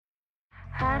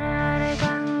हर हर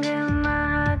गंगे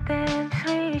महादेव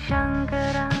श्री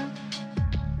शंकरा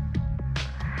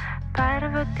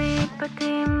पार्वती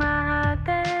पति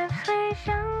Mahadev Shri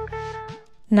Shankara.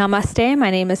 Namaste,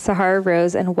 my name is Sahara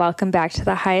Rose, and welcome back to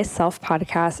the Highest Self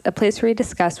Podcast, a place where we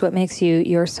discuss what makes you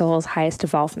your soul's highest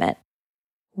evolvement.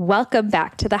 Welcome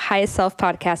back to the Highest Self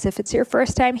Podcast. If it's your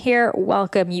first time here,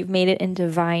 welcome. You've made it in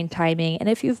divine timing. And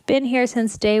if you've been here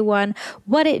since day one,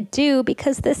 what it do?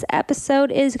 Because this episode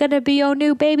is going to be your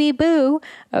new baby boo.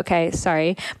 Okay,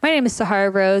 sorry. My name is Sahara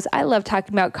Rose. I love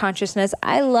talking about consciousness.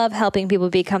 I love helping people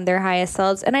become their highest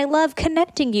selves. And I love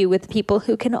connecting you with people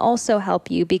who can also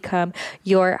help you become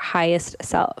your highest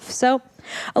self. So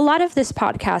a lot of this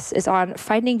podcast is on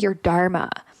finding your dharma,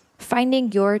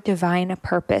 finding your divine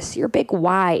purpose, your big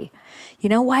why. You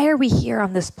know, why are we here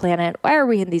on this planet? Why are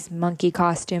we in these monkey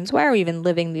costumes? Why are we even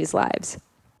living these lives?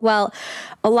 Well,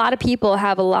 a lot of people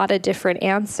have a lot of different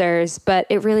answers, but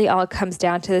it really all comes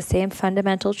down to the same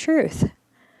fundamental truth,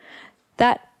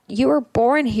 that you were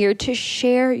born here to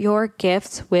share your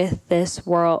gifts with this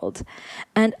world.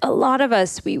 And a lot of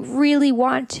us, we really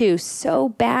want to so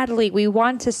badly. We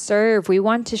want to serve, we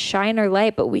want to shine our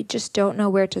light, but we just don't know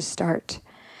where to start.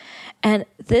 And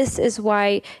this is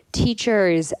why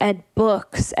teachers and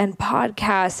books and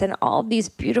podcasts and all of these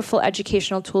beautiful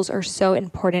educational tools are so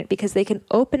important, because they can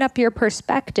open up your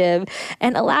perspective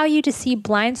and allow you to see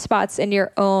blind spots in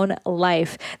your own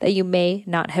life that you may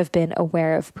not have been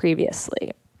aware of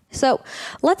previously. So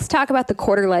let's talk about the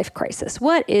quarter life crisis.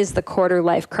 What is the quarter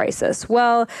life crisis?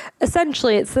 Well,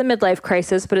 essentially it's the midlife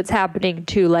crisis, but it's happening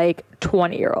to like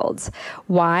 20-year-olds.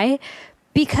 Why?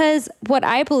 Because what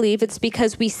I believe, it's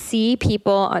because we see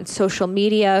people on social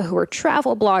media who are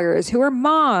travel bloggers, who are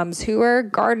moms, who are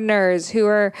gardeners, who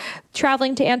are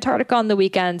traveling to Antarctica on the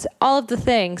weekends, all of the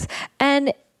things.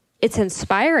 And it's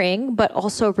inspiring, but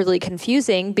also really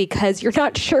confusing, because you're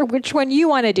not sure which one you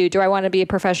want to do. Do I want to be a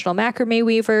professional macrame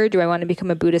weaver? Do I want to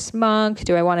become a Buddhist monk?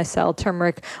 Do I want to sell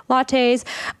turmeric lattes?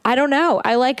 I don't know.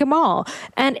 I like them all.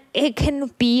 And it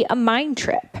can be a mind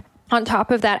trip. On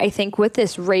top of that, I think with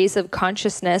this raise of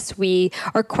consciousness, we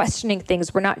are questioning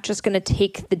things. We're not just going to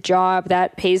take the job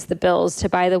that pays the bills to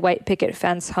buy the white picket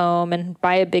fence home and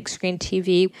buy a big screen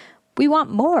TV. We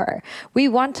want more. We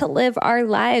want to live our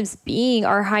lives being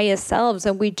our highest selves,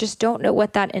 and we just don't know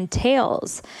what that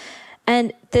entails.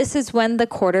 And this is when the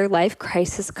quarter life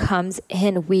crisis comes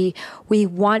in. We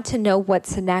want to know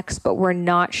what's next, but we're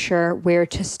not sure where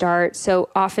to start. So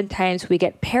oftentimes we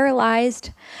get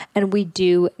paralyzed and we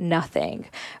do nothing.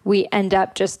 We end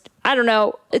up just, I don't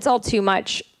know, it's all too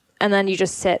much. And then you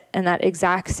just sit in that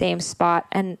exact same spot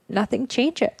and nothing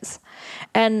changes.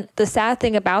 And the sad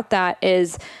thing about that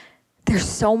is there's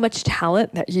so much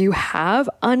talent that you have,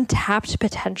 untapped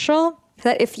potential,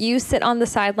 that if you sit on the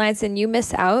sidelines and you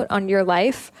miss out on your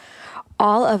life,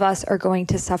 all of us are going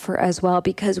to suffer as well,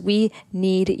 because we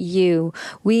need you.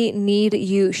 We need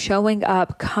you showing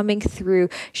up, coming through,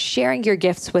 sharing your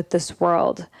gifts with this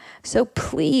world. So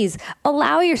please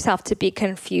allow yourself to be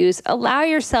confused, allow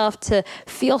yourself to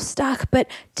feel stuck, but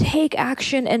take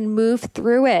action and move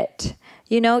through it.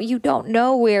 You know, you don't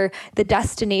know where the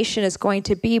destination is going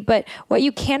to be, but what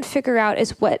you can figure out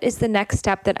is, what is the next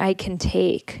step that I can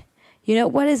take? You know,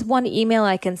 what is one email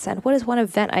I can send? What is one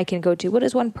event I can go to? What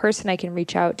is one person I can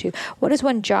reach out to? What is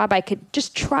one job I could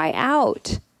just try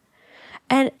out?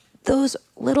 And those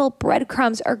little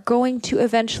breadcrumbs are going to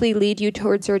eventually lead you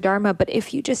towards your dharma. But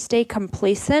if you just stay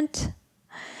complacent,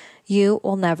 you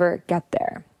will never get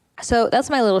there. So that's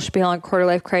my little spiel on quarter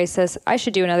life crisis. I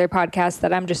should do another podcast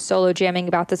that I'm just solo jamming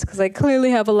about this, because I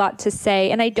clearly have a lot to say.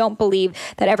 And I don't believe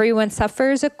that everyone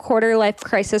suffers a quarter life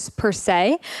crisis per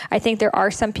se. I think there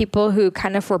are some people who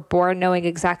kind of were born knowing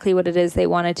exactly what it is they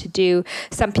wanted to do.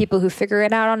 Some people who figure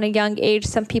it out on a young age.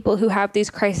 Some people who have these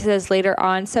crises later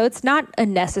on. So it's not a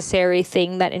necessary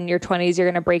thing that in your 20s you're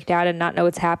going to break down and not know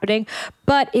what's happening.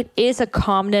 But it is a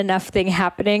common enough thing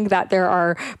happening that there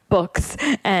are books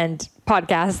and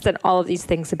podcasts and all of these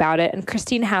things about it. And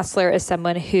Christine Hassler is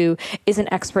someone who is an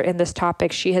expert in this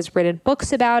topic. She has written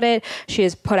books about it. She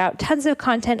has put out tons of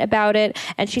content about it.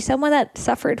 And she's someone that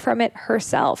suffered from it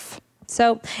herself.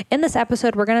 So in this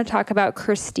episode, we're going to talk about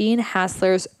Christine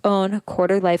Hassler's own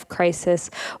quarter life crisis,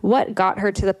 what got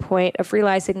her to the point of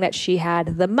realizing that she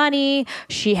had the money,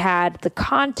 she had the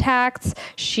contacts,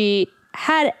 she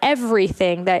had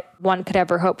everything that one could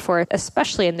ever hope for,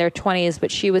 especially in their 20s, but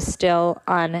she was still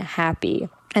unhappy.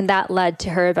 And that led to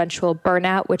her eventual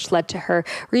burnout, which led to her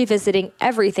revisiting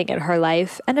everything in her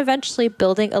life and eventually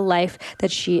building a life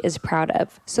that she is proud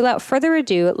of. So without further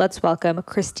ado, let's welcome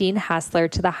Christine Hassler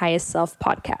to the Highest Self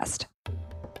podcast.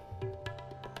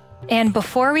 And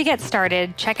before we get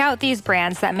started, check out these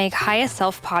brands that make Highest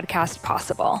Self Podcast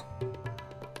possible.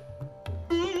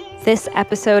 This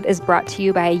episode is brought to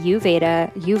you by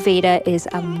Ayurveda. Ayurveda is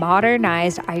a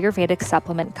modernized Ayurvedic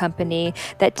supplement company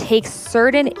that takes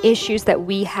certain issues that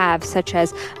we have, such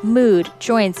as mood,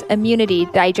 joints, immunity,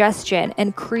 digestion,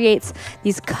 and creates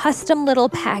these custom little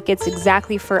packets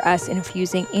exactly for us,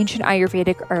 infusing ancient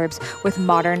Ayurvedic herbs with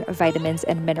modern vitamins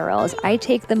and minerals. I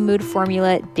take the mood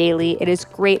formula daily. It is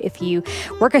great if you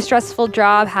work a stressful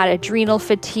job, had adrenal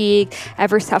fatigue,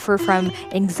 ever suffer from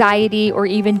anxiety or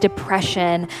even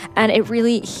depression. And it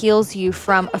really heals you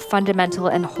from a fundamental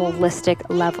and holistic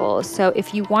level. So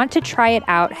if you want to try it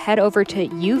out, head over to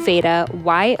Youveda,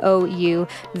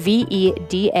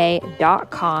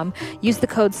 YOUVEDA.com. Use the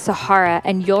code Sahara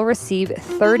and you'll receive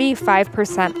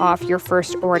 35% off your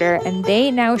first order. And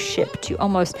they now ship to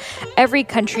almost every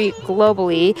country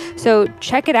globally. So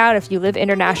check it out if you live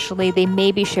internationally. They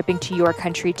may be shipping to your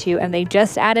country too. And they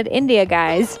just added India,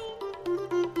 guys.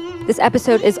 This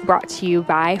episode is brought to you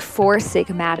by Four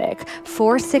Sigmatic.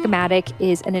 Four Sigmatic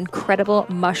is an incredible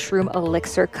mushroom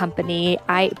elixir company.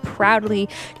 I proudly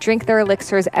drink their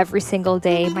elixirs every single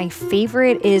day. My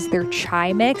favorite is their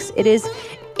chai mix. It is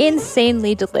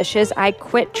insanely delicious. I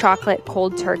quit chocolate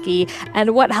cold turkey,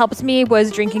 and what helped me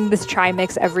was drinking this chai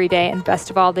mix every day. And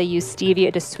best of all, they use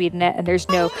stevia to sweeten it, and there's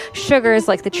no sugars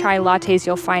like the chai lattes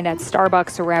you'll find at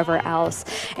Starbucks or wherever else.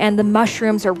 And the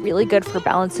mushrooms are really good for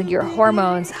balancing your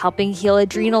hormones, helping heal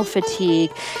adrenal fatigue,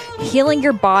 healing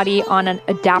your body on an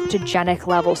adaptogenic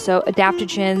level. So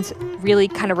adaptogens really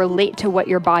kind of relate to what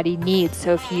your body needs.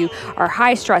 So if you are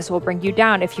high stress, it will bring you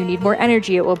down. If you need more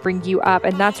energy, it will bring you up.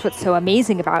 And that's what's so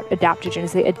amazing about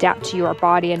adaptogens. They adapt to your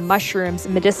body, and mushrooms,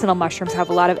 medicinal mushrooms, have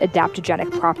a lot of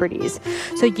adaptogenic properties.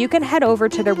 So you can head over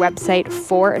to their website,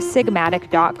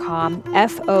 foursigmatic.com,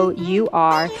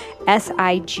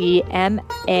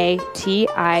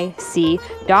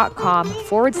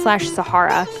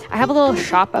 foursigmatic.com/Sahara. I have a little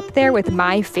shop up there with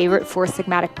my favorite Four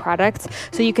Sigmatic products.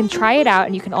 So you can try it out,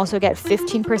 and you can also get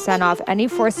 15% off any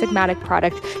Four Sigmatic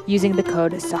product using the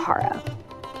code Sahara.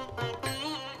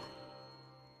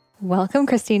 Welcome,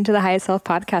 Christine, to the Highest Self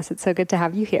Podcast. It's so good to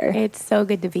have you here. It's so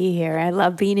good to be here. I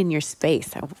love being in your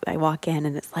space. I walk in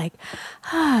and it's like,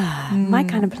 my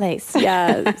kind of place.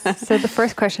 Yes. So the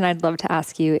first question I'd love to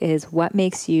ask you is, what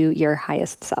makes you your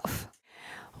highest self?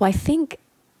 Well, I think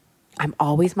I'm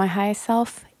always my highest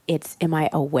self. It's, am I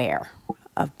aware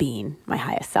of being my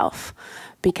highest self?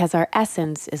 Because our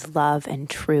essence is love and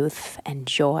truth and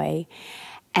joy.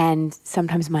 And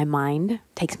sometimes my mind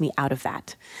takes me out of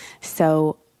that.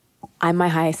 So I'm my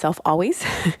highest self always.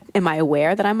 Am I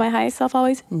aware that I'm my highest self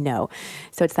always? No.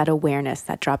 So it's that awareness,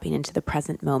 that dropping into the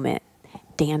present moment,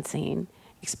 dancing,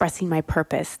 expressing my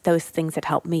purpose, those things that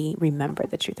help me remember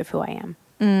the truth of who I am.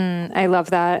 I love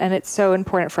that. And it's so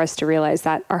important for us to realize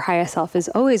that our highest self is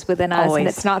always within us. Always. And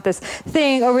it's not this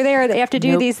thing over there that you have to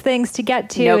do these things to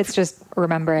get to. It's just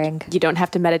remembering. You don't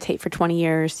have to meditate for 20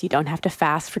 years. You don't have to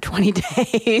fast for 20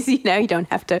 days. You don't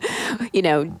have to,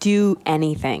 do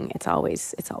anything. It's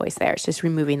always there. It's just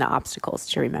removing the obstacles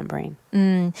to remembering.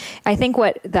 I think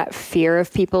what that fear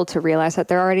of people to realize that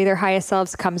they're already their highest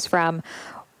selves comes from,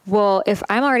 well, if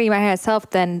I'm already my highest self,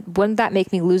 then wouldn't that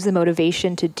make me lose the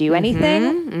motivation to do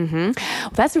anything? Well,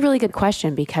 that's a really good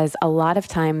question, because a lot of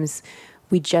times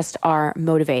we just are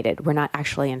motivated. We're not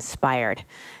actually inspired.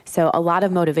 So a lot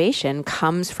of motivation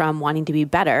comes from wanting to be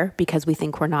better because we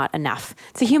think we're not enough.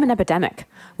 It's a human epidemic.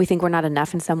 We think we're not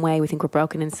enough in some way. We think we're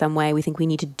broken in some way. We think we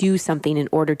need to do something in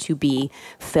order to be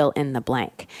fill in the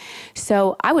blank.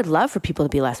 So I would love for people to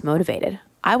be less motivated.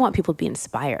 I want people to be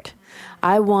inspired.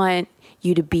 I want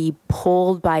you to be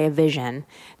pulled by a vision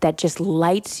that just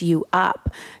lights you up.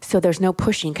 So there's no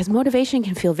pushing, because motivation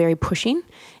can feel very pushing.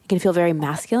 It can feel very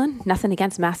masculine. Nothing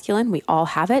against masculine. We all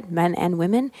have it, men and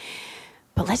women.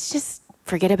 But let's just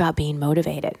forget about being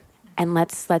motivated and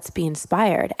let's be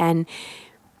inspired. And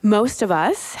most of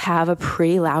us have a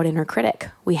pretty loud inner critic.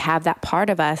 We have that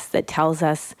part of us that tells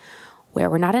us where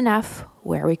we're not enough,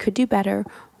 where we could do better,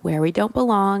 where we don't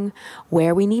belong,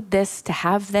 where we need this to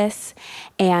have this.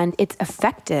 And it's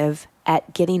effective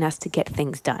at getting us to get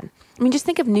things done. I mean, just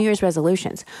think of New Year's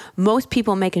resolutions. Most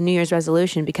people make a New Year's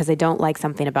resolution because they don't like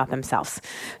something about themselves.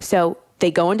 So they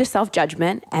go into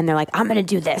self-judgment and they're like, I'm going to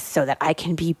do this so that I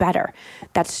can be better.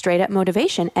 That's straight up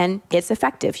motivation, and it's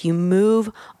effective. You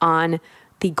move on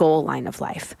the goal line of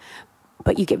life,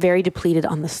 but you get very depleted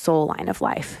on the soul line of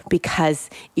life,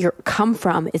 because your come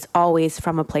from is always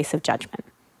from a place of judgment.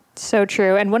 So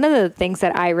true. And one of the things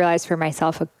that I realized for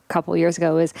myself a couple years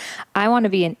ago is I want to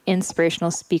be an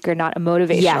inspirational speaker, not a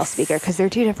motivational speaker, because they're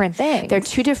two different things. They're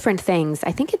two different things.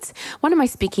 I think it's one of my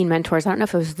speaking mentors. I don't know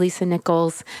if it was Lisa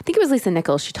Nichols. I think it was Lisa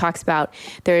Nichols. She talks about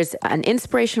there's an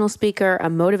inspirational speaker, a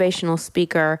motivational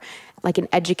speaker, like an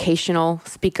educational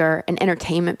speaker, an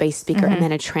entertainment-based speaker, and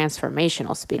then a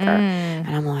transformational speaker. And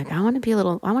I'm like, I want to be a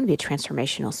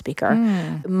transformational speaker.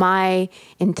 My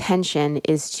intention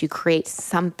is to create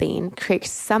something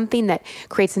that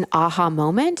creates an aha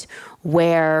moment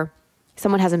where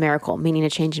someone has a miracle, meaning a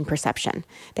change in perception.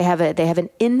 They have an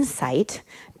insight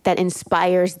that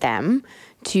inspires them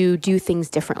to do things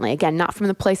differently. Again, not from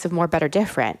the place of more, better,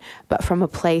 different, but from a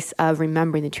place of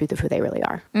remembering the truth of who they really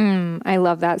are. I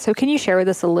love that. So can you share with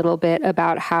us a little bit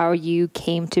about how you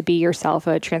came to be yourself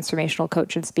a transformational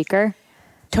coach and speaker?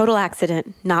 Total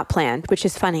accident, not planned, which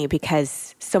is funny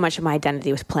because so much of my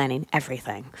identity was planning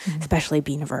everything, especially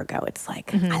being a Virgo. It's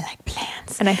like, I like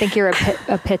plans. And I think you're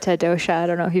a Pitta dosha. I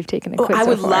don't know if you've taken a quiz I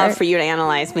would before. love for you to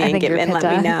analyze me and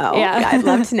let me know. Yeah. I'd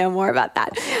love to know more about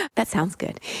that. That sounds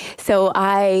good. So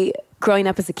growing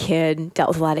up as a kid, dealt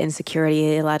with a lot of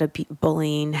insecurity, a lot of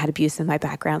bullying, had abuse in my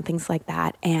background, things like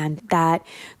that. And that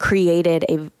created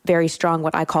a very strong,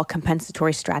 what I call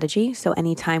compensatory strategy. So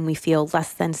anytime we feel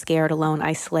less than scared, alone,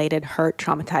 isolated, hurt,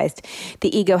 traumatized,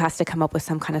 the ego has to come up with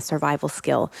some kind of survival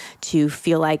skill to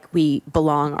feel like we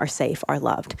belong, are safe, are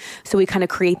loved. So we kind of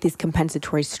create these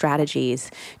compensatory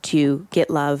strategies to get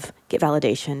love, get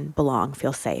validation, belong,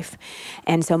 feel safe.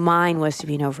 And so mine was to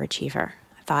be an overachiever.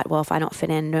 Thought, well, if I don't fit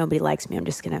in, nobody likes me, I'm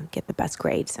just going to get the best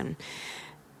grades and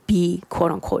be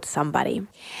quote unquote somebody.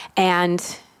 And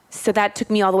so that took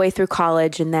me all the way through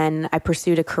college. And then I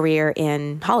pursued a career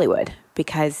in Hollywood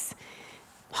because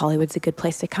Hollywood's a good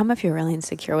place to come if you're really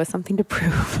insecure with something to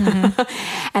prove.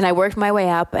 And I worked my way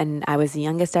up, and I was the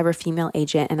youngest ever female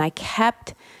agent. And I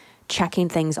kept checking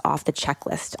things off the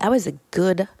checklist. I was a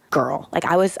good girl. Like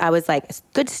I was like a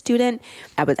good student.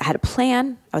 I had a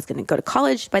plan. I was going to go to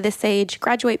college by this age,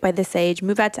 graduate by this age,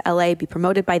 move out to LA, be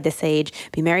promoted by this age,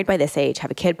 be married by this age,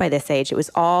 have a kid by this age. It was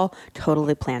all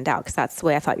totally planned out because that's the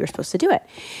way I thought you were supposed to do it.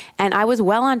 And I was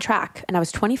well on track. And I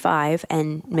was 25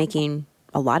 and making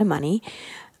a lot of money,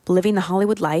 living the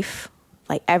Hollywood life,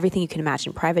 like everything you can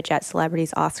imagine, private jets,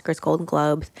 celebrities, Oscars, Golden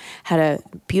Globes, had a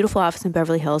beautiful office in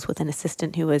Beverly Hills with an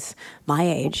assistant who was my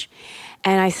age.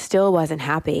 And I still wasn't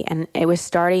happy. And I was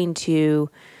starting to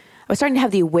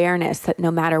have the awareness that no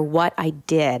matter what I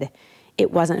did,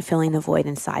 it wasn't filling the void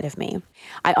inside of me.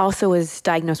 I also was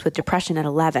diagnosed with depression at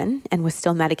 11 and was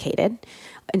still medicated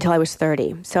until I was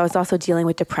 30. So I was also dealing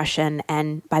with depression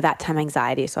and by that time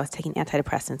anxiety. So I was taking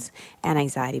antidepressants and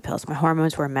anxiety pills. My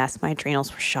hormones were a mess. My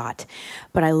adrenals were shot.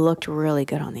 But I looked really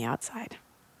good on the outside.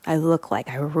 I looked like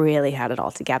I really had it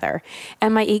all together.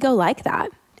 And my ego liked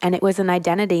that. And it was an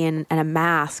identity and a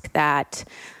mask that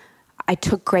I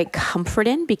took great comfort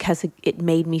in because it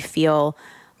made me feel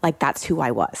like that's who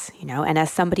I was, you know? And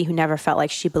as somebody who never felt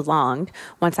like she belonged,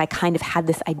 once I kind of had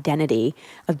this identity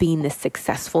of being this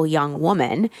successful young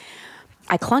woman,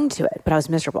 I clung to it, but I was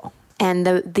miserable. And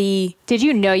Did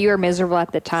you know you were miserable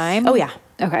at the time? Oh, yeah.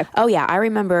 Okay. Oh, yeah. I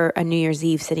remember a New Year's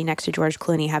Eve sitting next to George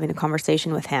Clooney, having a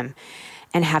conversation with him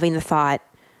and having the thought,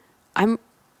 I'm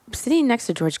sitting next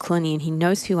to George Clooney and he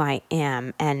knows who I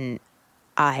am, and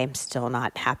I'm still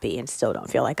not happy and still don't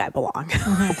feel like I belong.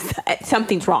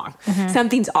 Something's wrong.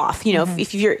 Something's off. You know,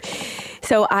 if you're,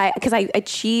 so because I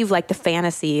achieved like the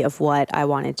fantasy of what I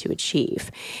wanted to achieve.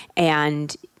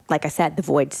 And like I said, the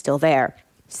void's still there.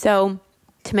 So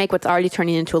to make what's already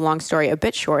turning into a long story a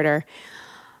bit shorter,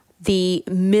 the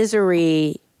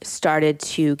misery started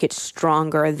to get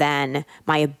stronger than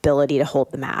my ability to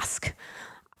hold the mask.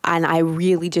 And I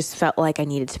really just felt like I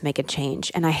needed to make a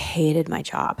change. And I hated my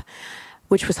job,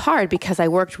 which was hard because I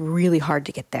worked really hard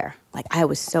to get there. Like I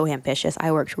was so ambitious.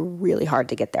 I worked really hard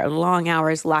to get there. Long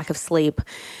hours, lack of sleep,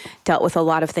 dealt with a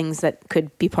lot of things that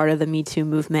could be part of the Me Too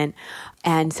movement.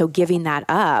 And so giving that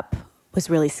up was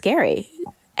really scary.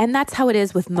 And that's how it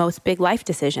is with most big life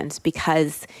decisions,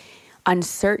 because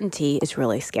uncertainty is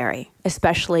really scary,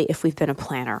 especially if we've been a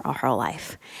planner our whole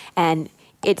life. And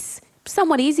it's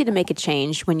somewhat easy to make a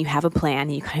change when you have a plan,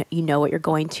 you know what you're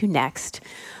going to next.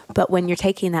 But when you're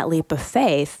taking that leap of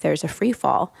faith, there's a free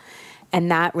fall.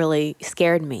 And that really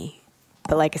scared me.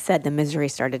 But like I said, the misery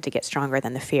started to get stronger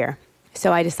than the fear.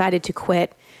 So I decided to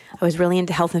quit. I was really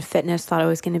into health and fitness, thought I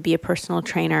was going to be a personal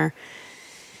trainer.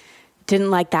 Didn't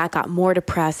like that, got more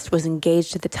depressed, was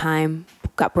engaged at the time,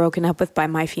 got broken up with by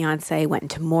my fiance, went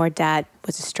into more debt,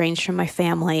 was estranged from my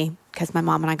family, because my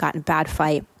mom and I got in a bad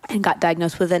fight and got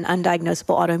diagnosed with an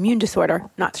undiagnosable autoimmune disorder,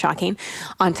 not shocking,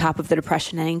 on top of the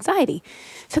depression and anxiety.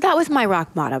 So that was my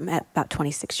rock bottom at about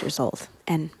 26 years old.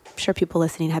 And I'm sure people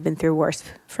listening have been through worse.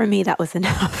 For me, that was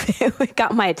enough. It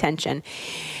got my attention.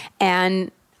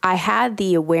 And I had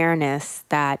the awareness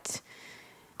that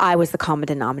I was the common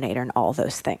denominator in all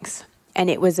those things. And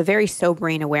it was a very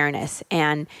sobering awareness.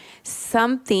 And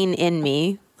something in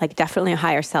me, like definitely a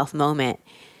higher self moment,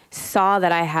 saw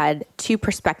that I had two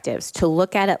perspectives: to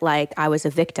look at it like I was a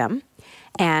victim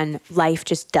and life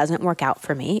just doesn't work out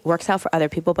for me. It works out for other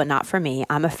people, but not for me.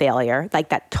 I'm a failure, like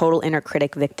that total inner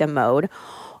critic victim mode.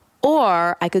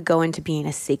 Or I could go into being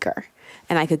a seeker,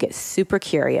 and I could get super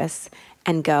curious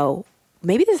and go,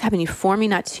 maybe this is happening for me,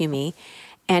 not to me.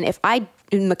 And if I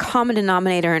am the common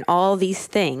denominator in all these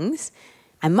things,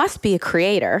 I must be a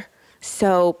creator.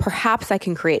 So perhaps I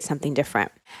can create something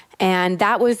different. And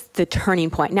that was the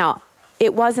turning point. Now,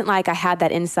 it wasn't like I had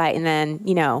that insight and then,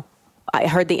 I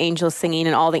heard the angels singing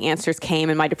and all the answers came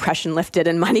and my depression lifted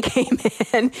and money came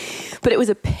in. But it was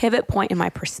a pivot point in my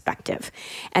perspective.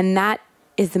 And that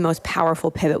is the most powerful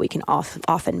pivot we can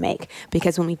often make,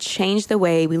 because when we change the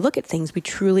way we look at things, we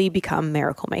truly become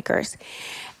miracle makers.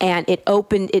 And it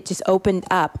just opened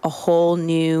up a whole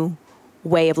new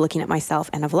way of looking at myself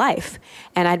and of life.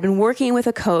 And I'd been working with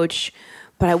a coach,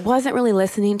 but I wasn't really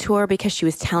listening to her because she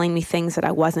was telling me things that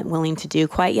I wasn't willing to do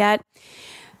quite yet.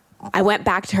 I went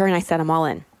back to her and I said, I'm all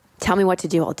in. Tell me what to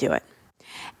do, I'll do it.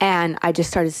 And I just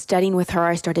started studying with her.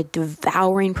 I started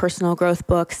devouring personal growth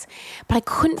books, but I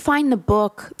couldn't find the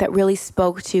book that really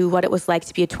spoke to what it was like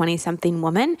to be a 20-something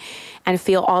woman and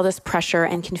feel all this pressure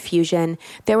and confusion.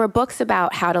 There were books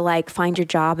about how to find your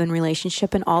job and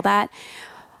relationship and all that.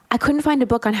 I couldn't find a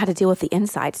book on how to deal with the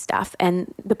inside stuff.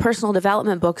 And the personal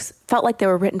development books felt like they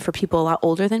were written for people a lot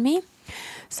older than me.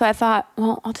 So I thought,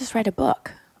 well, I'll just write a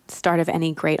book. The start of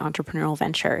any great entrepreneurial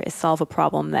venture is solve a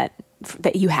problem that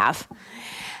you have.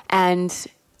 And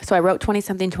so I wrote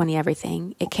 20-something, 20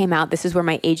 everything. It came out. This is where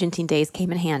my agenting days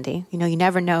came in handy. You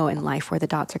never know in life where the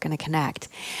dots are going to connect.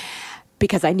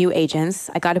 Because I knew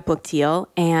agents, I got a book deal,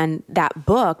 and that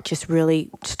book just really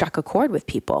struck a chord with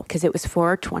people because it was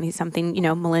for 20-something,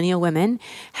 millennial women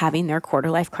having their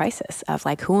quarter life crisis of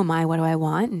who am I, what do I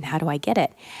want, and how do I get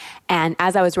it? And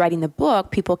as I was writing the book,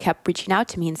 people kept reaching out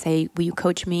to me and say, will you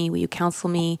coach me? Will you counsel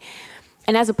me?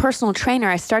 And as a personal trainer,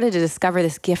 I started to discover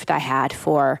this gift I had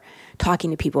for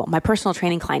talking to people. My personal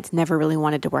training clients never really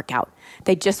wanted to work out.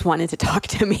 They just wanted to talk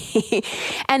to me.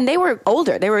 And they were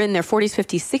older. They were in their 40s,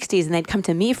 50s, 60s, and they'd come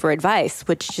to me for advice,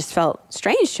 which just felt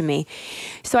strange to me.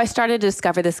 So I started to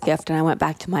discover this gift, and I went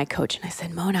back to my coach, and I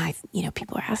said, Mona,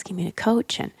 people are asking me to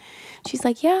coach. And she's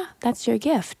like, yeah, that's your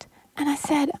gift. And I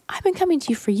said, I've been coming to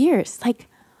you for years,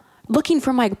 looking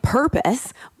for my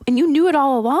purpose, and you knew it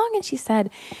all along? And she said,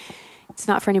 it's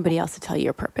not for anybody else to tell you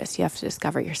your purpose. You have to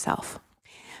discover yourself.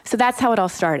 So that's how it all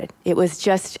started. It was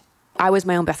just, I was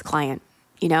my own best client.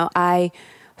 I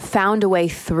found a way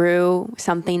through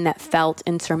something that felt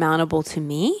insurmountable to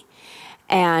me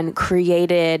and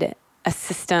created a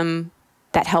system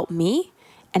that helped me.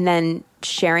 And then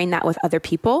sharing that with other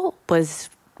people was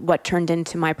what turned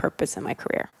into my purpose in my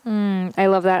career. I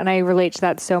love that. And I relate to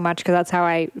that so much because that's how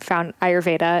I found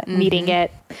Ayurveda, needing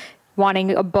it,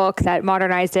 wanting a book that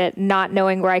modernized it, not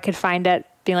knowing where I could find it,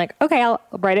 being like, okay, I'll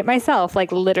write it myself.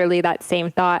 Literally that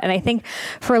same thought. And I think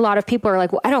for a lot of people are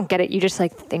like, well, I don't get it. You just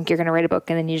think you're going to write a book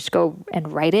and then you just go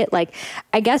and write it.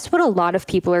 I guess what a lot of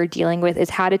people are dealing with is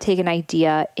how to take an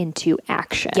idea into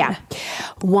action. Yeah.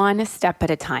 One step at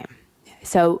a time.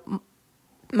 So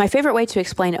my favorite way to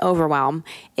explain overwhelm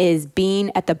is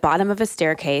being at the bottom of a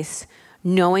staircase,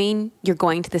 knowing you're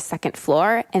going to the second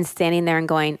floor and standing there and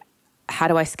going, how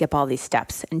do I skip all these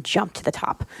steps and jump to the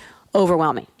top?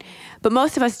 Overwhelming. But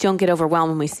most of us don't get overwhelmed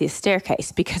when we see a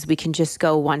staircase because we can just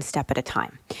go one step at a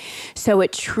time. So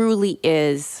it truly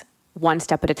is one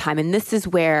step at a time. And this is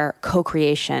where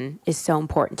co-creation is so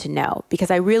important to know,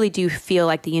 because I really do feel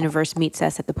like the universe meets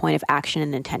us at the point of action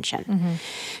and intention.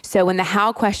 So when the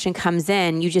how question comes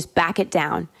in, you just back it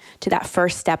down to that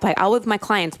first step. I'll with my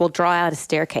clients, we'll draw out a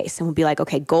staircase and we'll be like,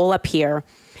 okay, goal up here.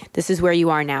 This is where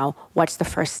you are now. What's the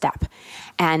first step?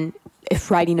 And if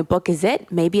writing a book is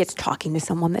it, maybe it's talking to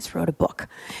someone that's wrote a book.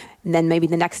 And then maybe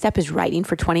the next step is writing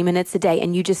for 20 minutes a day.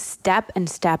 And you just step and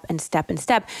step and step and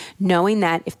step, knowing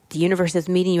that if the universe is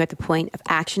meeting you at the point of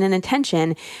action and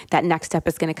intention, that next step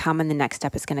is going to come and the next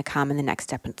step is going to come and the next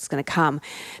step is going to come.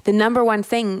 The number one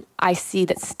thing I see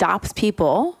that stops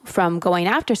people from going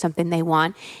after something they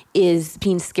want is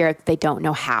being scared that they don't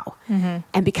know how.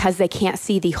 And because they can't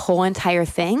see the whole entire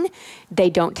thing, they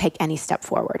don't take any step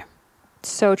forward.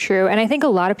 So true. And I think a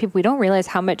lot of people, we don't realize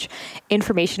how much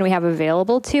information we have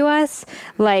available to us.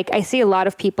 Like I see a lot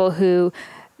of people who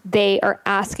they are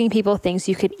asking people things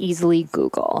you could easily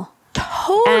Google.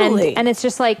 Totally. And it's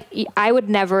just like, I would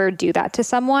never do that to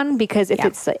someone, because if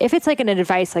it's like an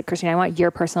advice, like Christine, I want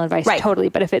your personal advice, totally.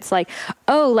 But if it's like,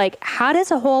 oh, like how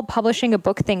does a whole publishing a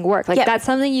book thing work? Like that's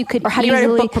something you could, or how do you write a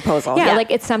book proposal? Yeah,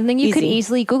 like it's something you could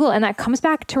easily Google, and that comes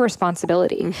back to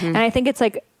responsibility. And I think it's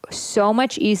like so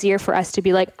much easier for us to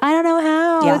be like, I don't know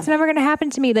how, it's never going to happen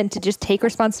to me, than to just take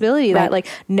responsibility that like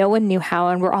no one knew how,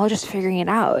 and we're all just figuring it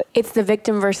out. It's the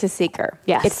victim versus seeker.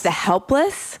 Yes. It's the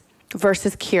helpless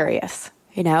versus curious.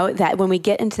 You know, that when we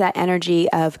get into that energy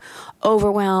of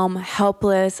overwhelm,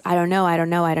 helpless, I don't know.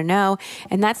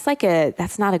 And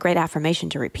that's not a great affirmation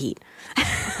to repeat.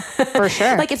 For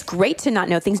sure. Like it's great to not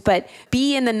know things, but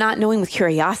be in the not knowing with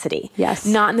curiosity. Yes.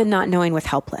 Not in the not knowing with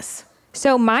helpless.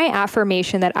 So my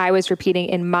affirmation that I was repeating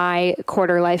in my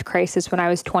quarter life crisis when I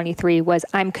was 23 was,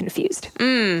 I'm confused.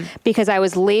 Because I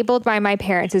was labeled by my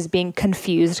parents as being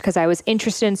confused because I was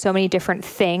interested in so many different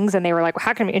things. And they were like, well,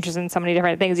 how can you be interested in so many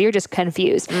different things? You're just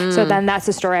confused. So then that's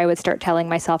the story I would start telling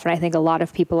myself. And I think a lot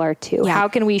of people are too. Yeah. How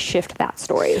can we shift that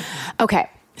story? Okay.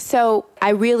 So I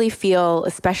really feel,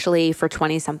 especially for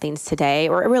 20-somethings today,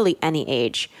 or really any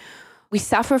age, we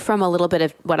suffer from a little bit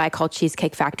of what I call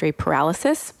Cheesecake Factory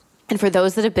paralysis. And for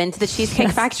those that have been to the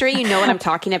Cheesecake Factory, you know what I'm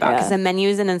talking about, because the menu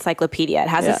is an encyclopedia. It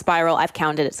has a spiral. I've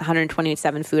counted. It's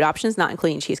 127 food options, not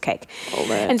including cheesecake.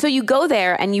 Oh, and so you go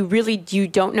there and you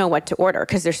don't know what to order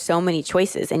because there's so many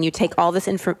choices. And you take all this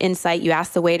insight. You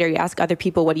ask the waiter, you ask other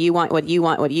people, what do you want? What do you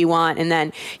want? What do you want? And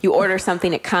then you order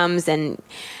something, it comes and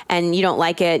you don't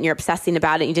like it and you're obsessing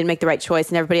about it. And you didn't make the right choice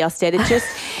and everybody else did.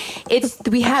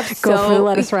 We have Go for the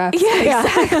lettuce wraps. Yeah,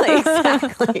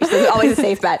 exactly. So it's always a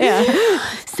safe bet.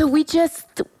 So we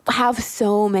just have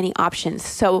so many options.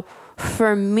 So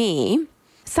for me,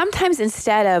 sometimes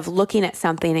instead of looking at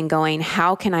something and going,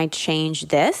 how can I change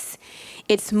this?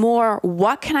 It's more,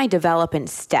 what can I develop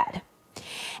instead?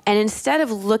 And instead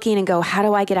of looking and go, how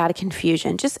do I get out of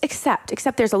confusion? Just accept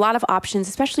there's a lot of options,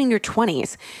 especially in your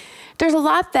 20s. There's a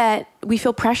lot that we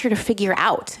feel pressure to figure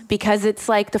out because it's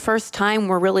like the first time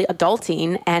we're really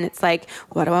adulting, and it's like,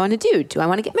 what do I want to do? Do I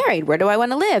want to get married? Where do I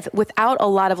want to live? Without a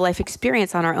lot of life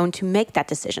experience on our own to make that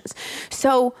decisions.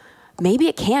 So maybe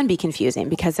it can be confusing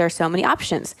because there are so many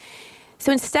options.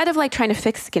 So instead of like trying to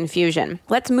fix the confusion,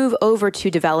 let's move over to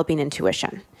developing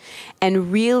intuition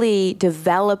and really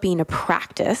developing a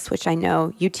practice, which I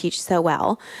know you teach so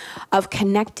well, of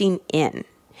connecting in.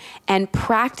 And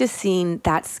practicing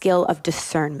that skill of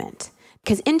discernment.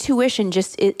 Because intuition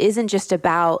it isn't just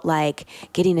about like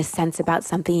getting a sense about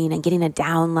something and getting a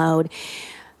download.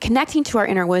 Connecting to our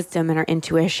inner wisdom and our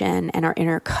intuition and our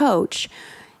inner coach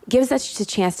gives us just a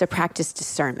chance to practice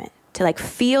discernment, to like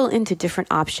feel into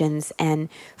different options and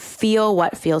feel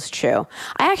what feels true.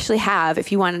 I actually have,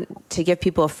 if you want to give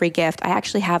people a free gift, I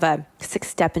actually have a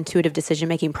 6-step intuitive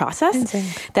decision-making process.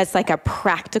 That's like a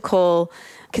practical,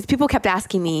 because people kept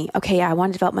asking me, okay, I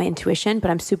want to develop my intuition,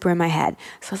 but I'm super in my head.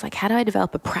 So I was like, how do I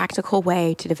develop a practical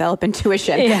way to develop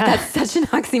intuition? That's such an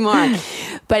oxymoron.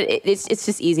 But it's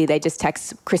just easy. They just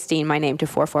text Christine, my name, to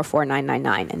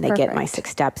 444-999, and they get my 6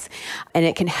 steps. And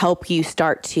it can help you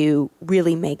start to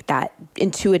really make that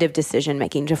intuitive decision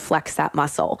making, to flex that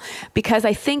muscle. Because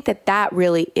I think that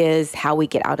really is how we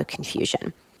get out of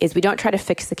confusion. Is we don't try to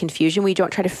fix the confusion. We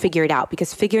don't try to figure it out,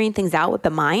 because figuring things out with the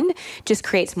mind just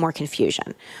creates more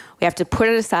confusion. We have to put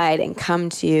it aside and come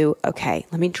to, okay,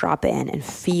 let me drop in and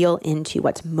feel into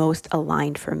what's most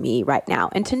aligned for me right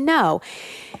now. And to know,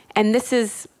 and this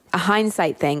is a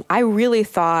hindsight thing, I really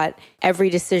thought every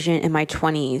decision in my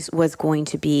 20s was going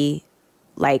to be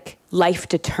like life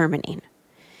determining.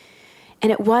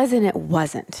 And it was and it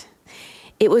wasn't.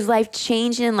 It was life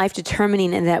changing and life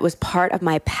determining, and that was part of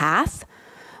my path.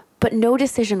 But no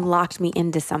decision locked me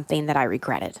into something that I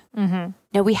regretted.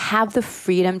 Now, we have the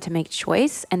freedom to make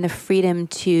choice and the freedom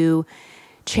to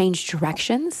change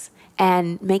directions,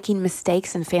 and making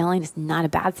mistakes and failing is not a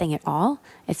bad thing at all.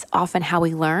 It's often how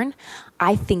we learn.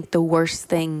 I think the worst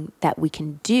thing that we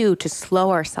can do to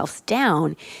slow ourselves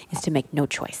down is to make no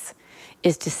choice,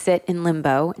 is to sit in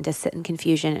limbo and to sit in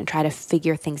confusion and try to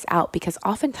figure things out, because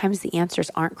oftentimes the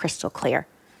answers aren't crystal clear.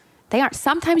 They aren't.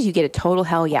 Sometimes you get a total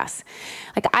hell yes.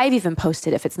 Like I've even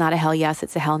posted, if it's not a hell yes,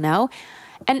 it's a hell no.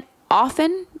 And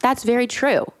often that's very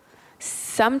true.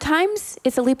 Sometimes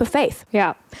it's a leap of faith.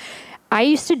 Yeah. I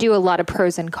used to do a lot of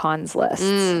pros and cons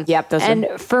lists. Yep. And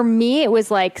for me, it was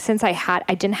like, since I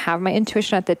didn't have my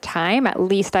intuition at the time, at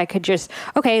least I could just,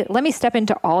 okay, let me step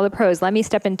into all the pros, let me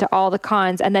step into all the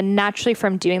cons. And then naturally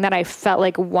from doing that, I felt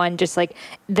like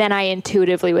then I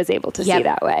intuitively was able to see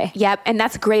that way. Yep. And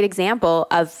that's a great example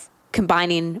of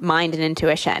combining mind and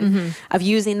intuition, of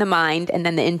using the mind and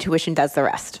then the intuition does the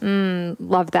rest.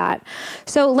 Love that.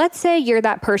 So let's say you're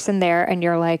that person there and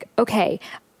you're like, okay,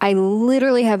 I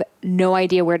literally have no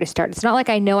idea where to start. It's not like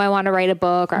I know I want to write a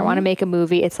book or I want to make a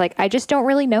movie. It's like, I just don't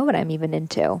really know what I'm even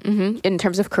into. In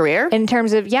terms of career? In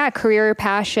terms of, career,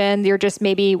 passion, you're just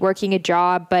maybe working a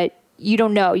job, but you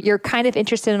don't know. You're kind of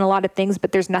interested in a lot of things,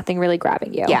 but there's nothing really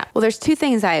grabbing you. Yeah. Well, there's two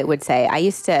things I would say.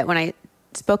 When I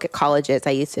spoke at colleges,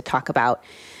 I used to talk about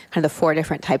kind of the 4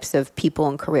 different types of people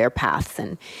and career paths.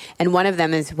 And one of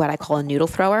them is what I call a noodle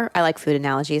thrower. I like food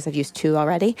analogies. I've used 2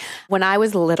 already. When I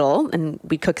was little and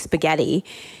we'd cook spaghetti,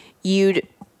 you'd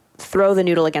throw the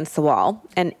noodle against the wall.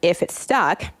 And if it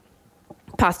stuck,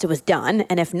 pasta was done.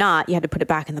 And if not, you had to put it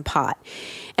back in the pot.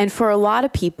 And for a lot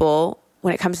of people,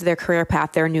 when it comes to their career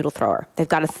path, they're a noodle thrower. They've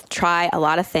got to try a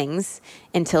lot of things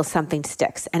until something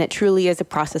sticks. And it truly is a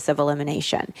process of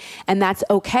elimination. And that's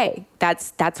okay.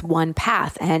 That's one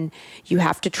path. And you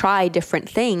have to try different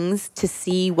things to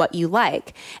see what you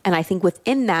like. And I think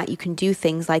within that, you can do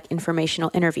things like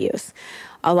informational interviews.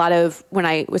 When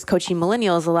I was coaching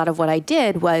millennials, a lot of what I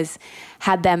did was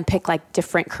had them pick like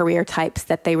different career types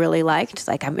that they really liked.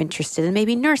 Like, I'm interested in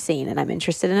maybe nursing, and I'm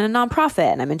interested in a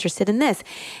nonprofit, and I'm interested in this.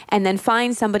 And then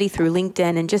find somebody through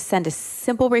LinkedIn and just send a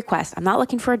simple request. I'm not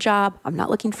looking for a job. I'm not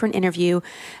looking for an interview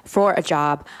for a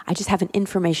job. I just have an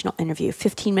informational interview,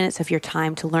 15 minutes of your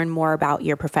time to learn more about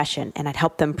your profession. And I'd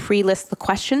help them pre-list the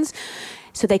questions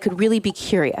so they could really be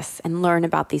curious and learn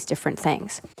about these different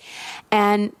things.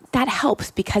 And that helps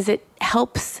because it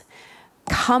helps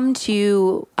come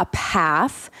to a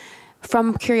path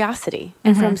from curiosity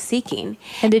and from seeking.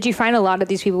 And did you find a lot of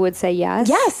these people would say yes?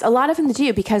 Yes, a lot of them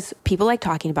do, because people like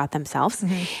talking about themselves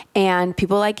and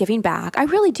people like giving back. I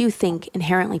really do think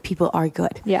inherently people are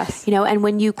good. Yes. And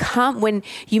when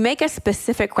you make a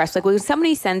specific request, like when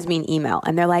somebody sends me an email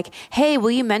and they're like, hey,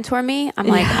 will you mentor me? I'm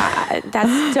like,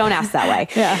 don't ask that way.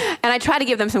 Yeah. And I try to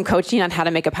give them some coaching on how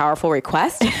to make a powerful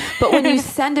request. But when you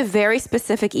send a very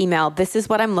specific email, this is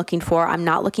what I'm looking for. I'm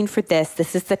not looking for this.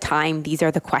 This is the time. These are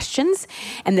the questions.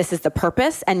 And this is the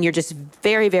purpose, and you're just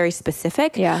very, very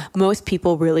specific. Yeah. Most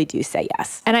people really do say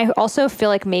yes. And I also feel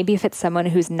like maybe if it's someone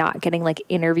who's not getting like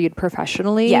interviewed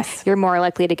professionally, yes, you're more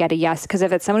likely to get a yes. Because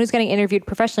if it's someone who's getting interviewed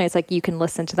professionally, it's like you can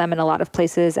listen to them in a lot of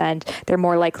places and they're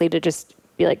more likely to just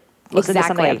be like, listen to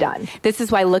something I've done. This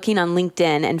is why looking on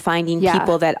LinkedIn and finding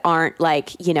people that aren't like,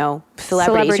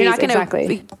 celebrities. You're not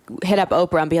going to hit up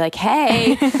Oprah and be like,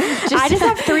 hey, I just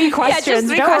have 3 questions. Yeah, just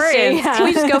 3 don't questions. Worry. Can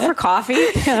we just go for coffee?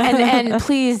 And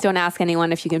please don't ask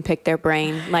anyone if you can pick their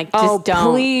brain. Like, just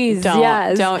don't. Please, don't.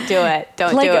 Yes. Don't do it.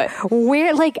 Don't do it.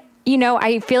 We're like,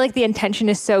 I feel like the intention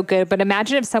is so good, but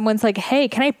imagine if someone's like, hey,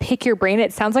 can I pick your brain?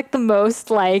 It sounds like the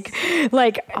most like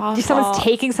someone's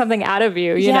taking something out of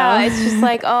you, you know? It's just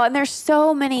like, and there's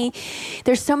so many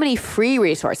free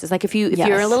resources. Like if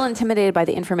you're a little intimidated by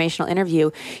the informational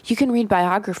interview, you can read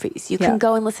biographies. You can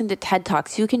go and listen to TED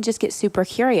Talks. You can just get super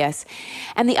curious.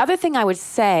 And the other thing I would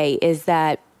say is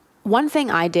that one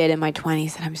thing I did in my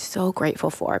 20s that I'm so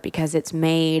grateful for, because it's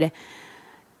made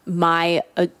my,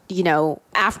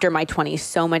 after my 20s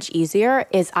so much easier,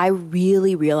 is I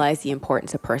really realized the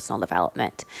importance of personal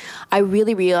development. I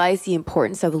really realized the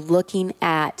importance of looking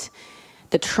at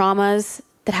the traumas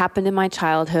that happened in my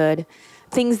childhood,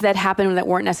 things that happened that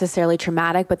weren't necessarily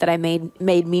traumatic, but that I made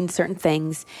mean certain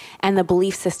things, and the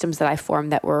belief systems that I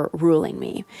formed that were ruling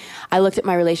me. I looked at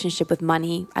my relationship with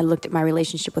money. I looked at my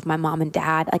relationship with my mom and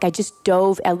dad. Like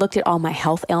I looked at all my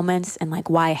health ailments and like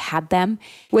why I had them.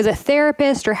 With a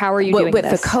therapist, or how are you doing with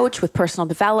this? With a coach, with personal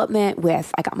development,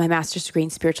 I got my master's degree in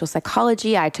spiritual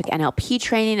psychology. I took NLP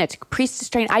training. I took priestess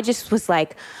training. I just was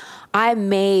like, I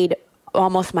made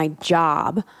almost my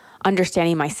job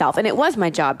understanding myself. And it was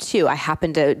my job too. I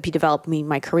happened to be developing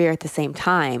my career at the same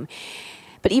time.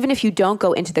 But even if you don't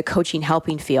go into the coaching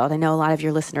helping field, I know a lot of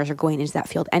your listeners are going into that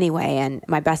field anyway. And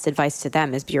my best advice to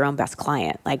them is be your own best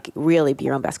client. Like really be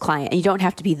your own best client. And you don't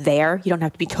have to be there. You don't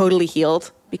have to be totally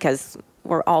healed, because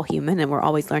we're all human and we're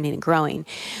always learning and growing.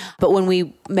 But when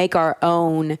we make our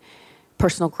own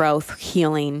personal growth,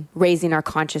 healing, raising our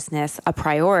consciousness a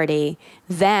priority,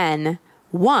 then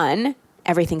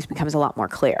everything becomes a lot more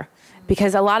clear.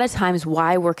 Because a lot of times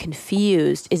why we're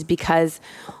confused is because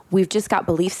We've just got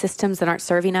belief systems that aren't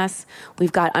serving us.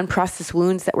 We've got unprocessed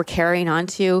wounds that we're carrying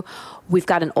onto. We've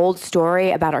got an old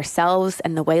story about ourselves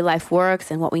and the way life works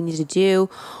and what we need to do.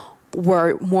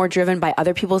 We're more driven by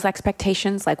other people's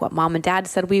expectations, like what mom and dad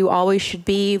said we always should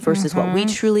be versus what we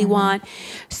truly want.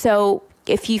 So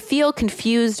if you feel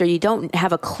confused or you don't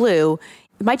have a clue,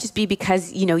 it might just be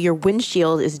because, your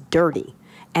windshield is dirty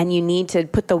and you need to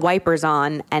put the wipers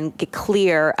on and get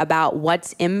clear about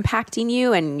what's impacting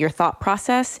you and your thought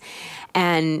process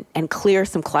and clear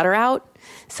some clutter out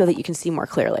so that you can see more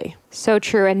clearly. So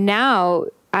true. And now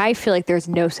I feel like there's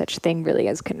no such thing really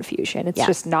as confusion. It's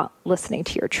just not listening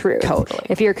to your truth. Totally.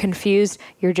 If you're confused,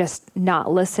 you're just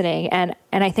not listening. And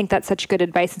I think that's such good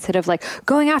advice instead of like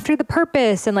going after the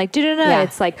purpose and like,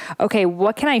 It's like, okay,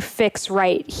 what can I fix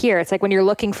right here? It's like when you're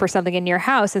looking for something in your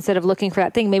house, instead of looking for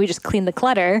that thing, maybe just clean the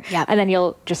clutter and then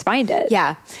you'll just find it.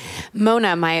 Yeah.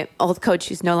 Mona, my old coach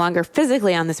who's no longer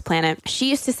physically on this planet, she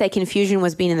used to say confusion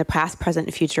was being in the past, present,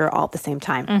 and future all at the same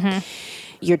time.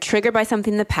 You're triggered by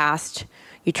something in the past.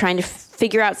 You're trying to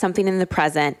figure out something in the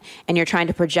present, and you're trying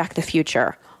to project the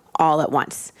future all at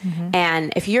once.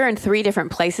 And if you're in 3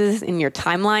 different places in your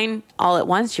timeline all at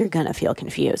once, you're going to feel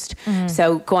confused.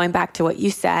 So going back to what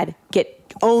you said,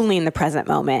 get only in the present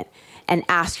moment and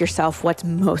ask yourself what's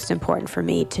most important for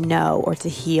me to know or to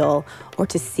heal or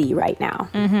to see right now.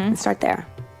 And start there.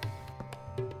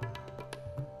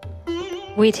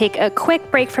 We take a quick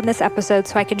break from this episode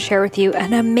so I can share with you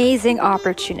an amazing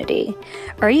opportunity.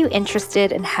 Are you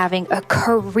interested in having a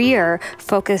career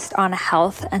focused on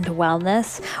health and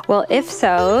wellness? Well, if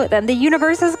so, then the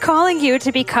universe is calling you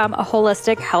to become a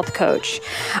holistic health coach.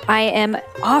 I am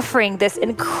offering this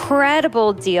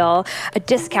incredible deal, a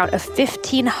discount of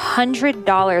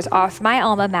 $1,500 off my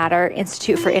alma mater,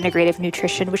 Institute for Integrative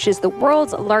Nutrition, which is the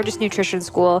world's largest nutrition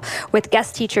school with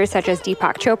guest teachers such as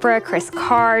Deepak Chopra, Chris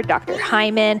Carr, Dr. Hyman,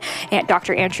 and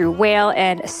Dr. Andrew Whale,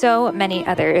 and so many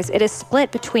others. It is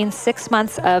split between 6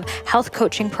 months of health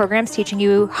coaching programs teaching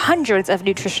you hundreds of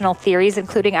nutritional theories,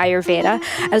 including Ayurveda,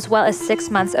 as well as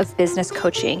 6 months of business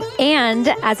coaching. And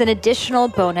as an additional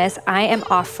bonus, I am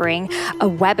offering a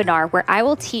webinar where I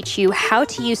will teach you how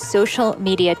to use social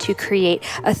media to create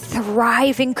a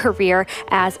thriving career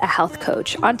as a health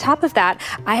coach. On top of that,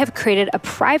 I have created a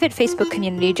private Facebook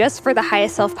community just for the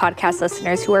Highest Self podcast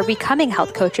listeners who are becoming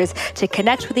health coaches to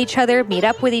connect with each other, meet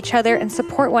up with each other, and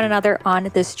support one another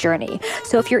on this journey.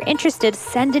 So if you're interested,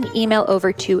 send an email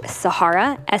over to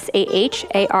Sahara,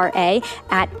 Sahara,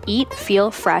 at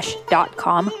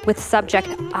eatfeelfresh.com with subject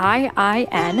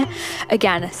IIN.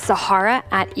 Again, Sahara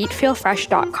at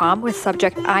eatfeelfresh.com with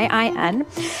subject IIN.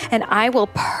 And I will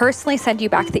personally send you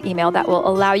back the email that will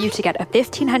allow you to get a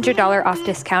 $1,500 off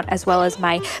discount, as well as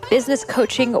my business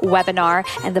coaching webinar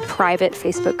and the private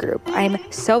Facebook group. I'm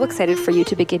so excited for you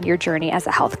to begin your journey as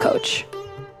a health coach.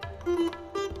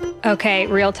 Okay,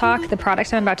 real talk, the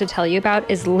product I'm about to tell you about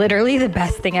is literally the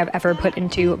best thing I've ever put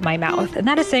into my mouth, and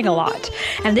that is saying a lot.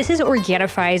 And this is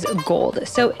Organifi's Gold.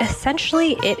 So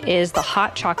essentially, it is the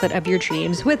hot chocolate of your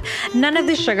dreams with none of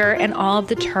the sugar and all of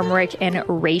the turmeric and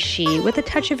reishi, with a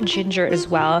touch of ginger as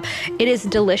well. It is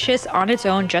delicious on its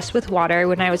own, just with water.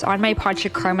 When I was on my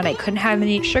Panchakarma and I couldn't have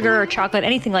any sugar or chocolate,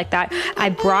 anything like that, I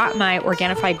brought my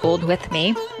Organifi Gold with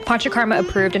me. Panchakarma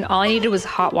approved, and all I needed was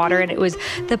hot water, and it was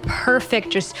the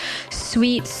perfect, just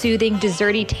sweet, soothing,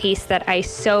 desserty taste that I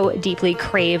so deeply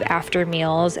crave after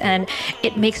meals. And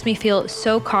it makes me feel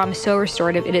so calm, so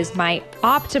restorative. It is my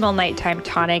optimal nighttime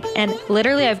tonic. And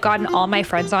literally, I've gotten all my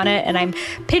friends on it, and I'm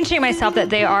pinching myself that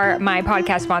they are my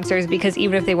podcast sponsors, because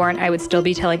even if they weren't, I would still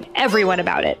be telling everyone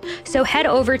about it. So head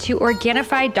over to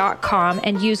Organifi.com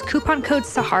and use coupon code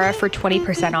Sahara for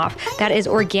 20% off. That is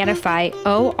Organifi,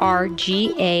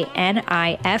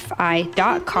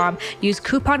 ORGANIFI.com. Use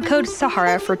coupon code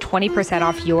Sahara for 20%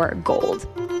 off your gold.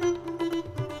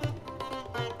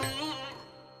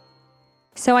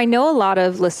 So I know a lot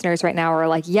of listeners right now are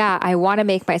like, yeah, I want to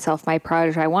make myself my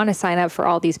product. I want to sign up for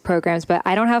all these programs, but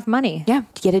I don't have money. Yeah,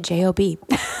 get a job.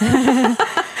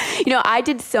 I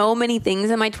did so many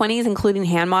things in my 20s, including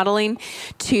hand modeling,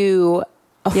 to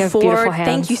afford,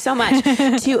 thank you so much,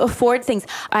 to afford things.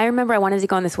 I remember I wanted to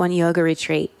go on this one yoga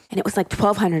retreat, and it was like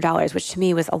 $1,200, which to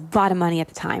me was a lot of money at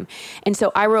the time. And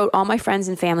so I wrote all my friends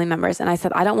and family members, and I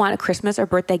said, I don't want a Christmas or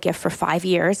birthday gift for 5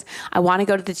 years. I want to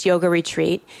go to this yoga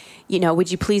retreat.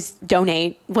 Would you please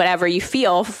donate whatever you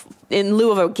feel in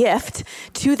lieu of a gift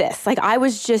to this? Like, I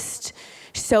was just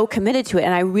so committed to it.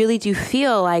 And I really do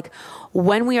feel like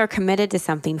when we are committed to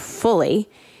something fully,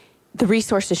 the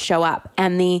resources show up.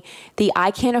 And the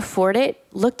I can't afford it,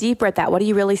 look deeper at that. What are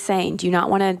you really saying? Do you not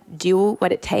want to do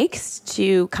what it takes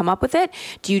to come up with it?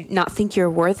 Do you not think you're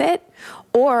worth it?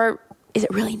 Or is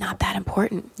it really not that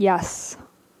important? Yes.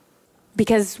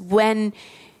 Because when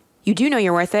you do know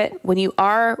you're worth it, when you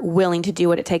are willing to do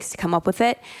what it takes to come up with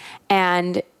it,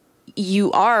 and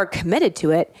you are committed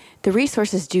to it, the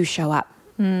resources do show up.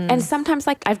 And sometimes,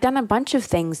 like, I've done a bunch of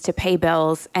things to pay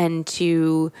bills and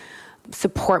to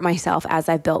support myself as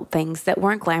I built things that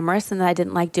weren't glamorous and that I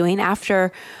didn't like doing.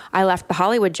 After I left the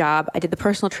Hollywood job, I did the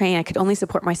personal training. I could only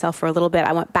support myself for a little bit.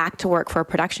 I went back to work for a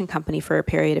production company for a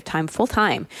period of time, full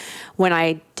time, when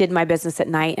I did my business at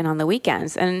night and on the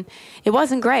weekends. And it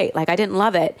wasn't great. Like, I didn't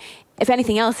love it. If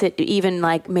anything else, it even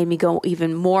like made me go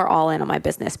even more all in on my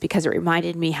business because it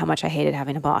reminded me how much I hated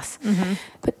having a boss.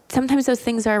 But sometimes those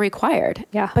things are required.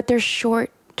 Yeah. But they're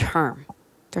short term.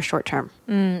 They're short term.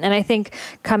 And I think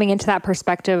coming into that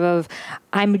perspective of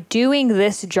I'm doing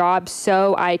this job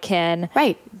so I can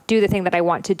do the thing that I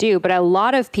want to do. But a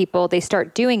lot of people, they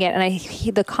start doing it.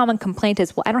 And the common complaint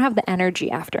is, well, I don't have the energy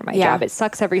after my job. It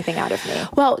sucks everything out of me.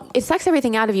 Well, it sucks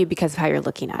everything out of you because of how you're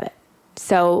looking at it.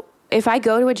 So if I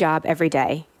go to a job every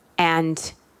day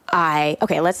and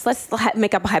let's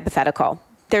make up a hypothetical.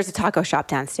 There's a taco shop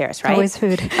downstairs, right? Always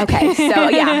food. Okay, so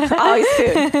yeah, always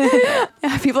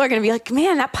food. People are going to be like,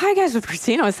 man, that pie guys with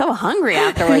Christina was so hungry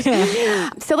afterwards.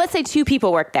 So let's say 2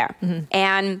 people work there.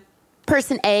 And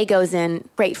person A goes in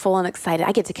grateful and excited.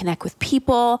 I get to connect with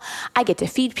people. I get to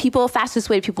feed people. Fastest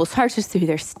way to people's hearts is through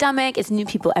their stomach. It's new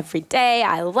people every day.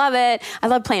 I love it. I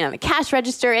love playing on the cash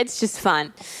register. It's just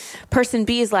fun. Person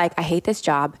B is like, I hate this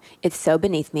job. It's so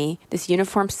beneath me. This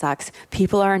uniform sucks.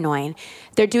 People are annoying.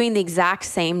 They're doing the exact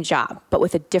same job, but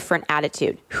with a different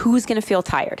attitude. Who's going to feel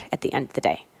tired at the end of the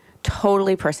day?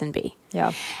 Totally person B.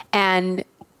 Yeah. And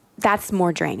that's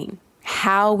more draining.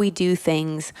 How we do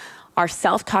things, our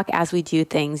self-talk as we do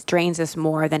things drains us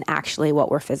more than actually what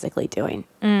we're physically doing.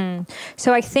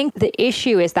 So I think the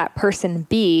issue is that person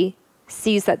B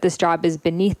sees that this job is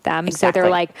beneath them. Exactly. So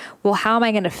they're like, well, how am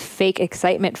I going to fake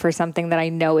excitement for something that I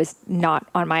know is not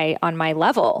on my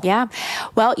level? Yeah.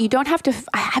 Well, you don't have to,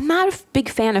 I'm not a big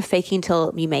fan of faking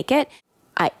till you make it.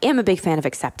 I am a big fan of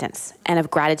acceptance and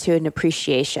of gratitude and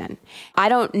appreciation. I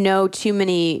don't know too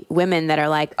many women that are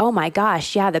like, oh my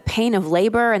gosh, yeah, the pain of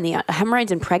labor and the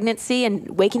hemorrhoids and pregnancy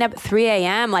and waking up at 3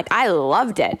 a.m. Like, I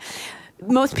loved it.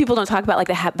 Most people don't talk about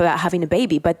about having a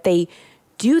baby, but they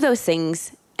do those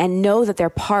things and know that they're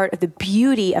part of the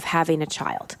beauty of having a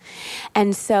child.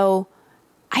 And so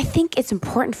I think it's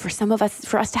important for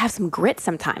us to have some grit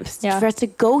sometimes, for us to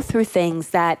go through things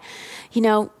that,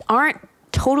 aren't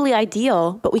totally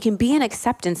ideal, but we can be in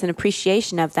acceptance and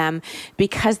appreciation of them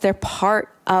because they're part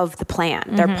of the plan.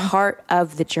 They're part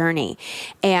of the journey.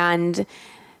 And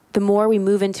the more we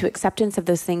move into acceptance of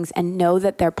those things and know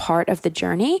that they're part of the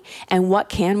journey and what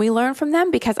can we learn from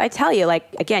them? Because I tell you,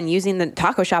 like, again, using the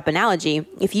taco shop analogy,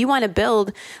 if you want to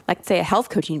build, like, say, a health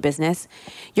coaching business,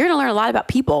 you're going to learn a lot about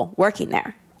people working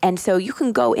there. And so you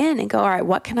can go in and go, all right,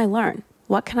 what can I learn?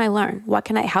 What can I learn?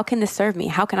 How can this serve me?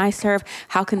 How can I serve?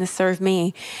 How can this serve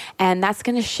me? And that's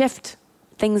going to shift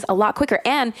things a lot quicker.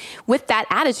 And with that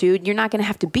attitude, you're not going to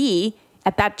have to be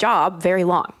at that job very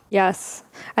long. Yes.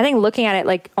 I think looking at it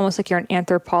like almost like you're an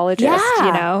anthropologist,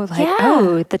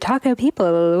 oh, the taco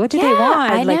people, what do they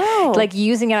want? I know. Like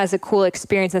using it as a cool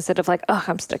experience instead of like, oh,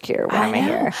 I'm stuck here. Why am I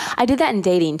here? I did that in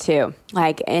dating too.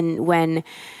 Like, and when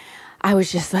I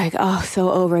was just like, oh,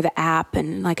 so over the app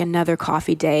and like another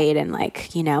coffee date and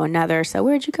like, another. So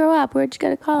where'd you grow up? Where'd you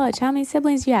go to college? How many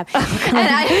siblings do you have?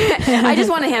 And I just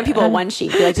want to hand people a one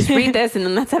sheet. Be like, just read this and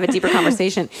then let's have a deeper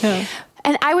conversation.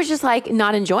 And I was just like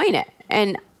not enjoying it.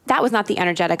 And that was not the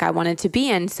energetic I wanted to be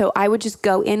in. So I would just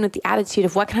go in with the attitude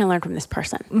of what can I learn from this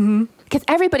person? Because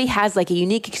everybody has like a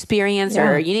unique experience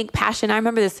or a unique passion. I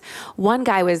remember this one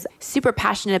guy was super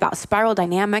passionate about spiral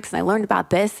dynamics and I learned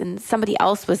about this, and somebody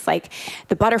else was like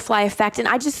the butterfly effect. And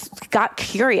I just got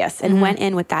curious and went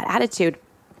in with that attitude,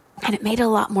 and it made it a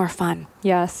lot more fun.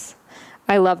 Yes.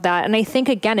 I love that. And I think,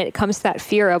 again, it comes to that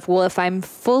fear of, well, if I'm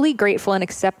fully grateful and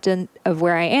acceptant of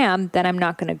where I am, then I'm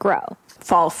not going to grow.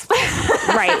 False.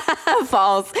 Right.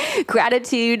 False.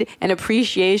 Gratitude and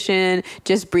appreciation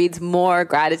just breeds more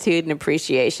gratitude and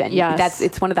appreciation. Yes.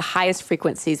 It's one of the highest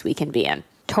frequencies we can be in.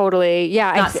 Totally.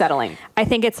 Yeah. Not settling. I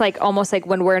think it's like almost like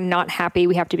when we're not happy,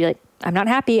 we have to be like, I'm not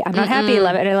happy. I'm not happy.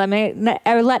 Let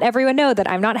everyone know that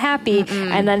I'm not happy.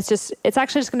 And then it's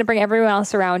actually just going to bring everyone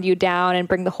else around you down and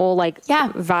bring the whole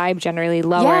vibe generally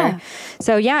lower. Yeah.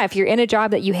 So if you're in a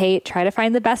job that you hate, try to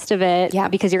find the best of it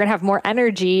because you're going to have more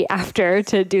energy after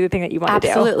to do the thing that you want to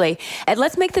do. Absolutely. And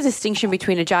let's make the distinction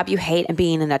between a job you hate and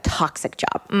being in a toxic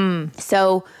job.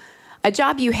 So a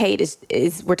job you hate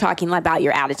is we're talking about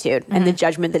your attitude and the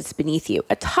judgment that's beneath you.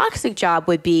 A toxic job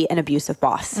would be an abusive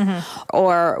boss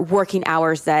or working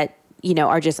hours that,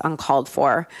 are just uncalled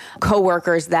for.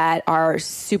 Coworkers that are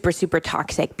super, super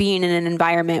toxic, being in an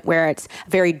environment where it's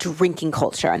very drinking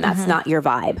culture and that's not your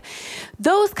vibe.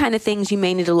 Those kind of things you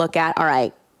may need to look at. All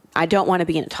right, I don't want to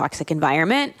be in a toxic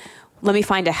environment. Let me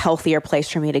find a healthier place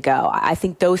for me to go. I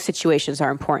think those situations are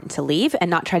important to leave and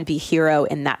not try to be a hero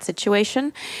in that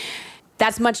situation.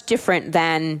 That's much different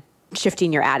than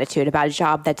shifting your attitude about a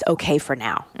job that's okay for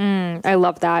now. I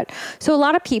love that. So a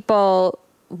lot of people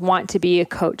want to be a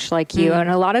coach like you.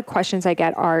 And a lot of questions I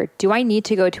get are, do I need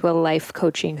to go to a life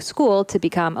coaching school to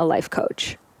become a life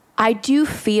coach? I do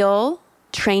feel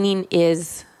training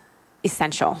is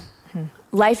essential.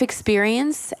 Life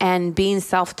experience and being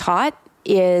self-taught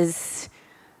is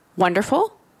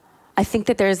wonderful. I think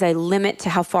that there's a limit to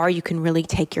how far you can really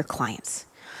take your clients.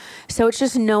 So it's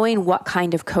just knowing what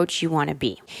kind of coach you want to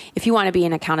be. If you want to be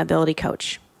an accountability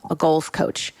coach, a goals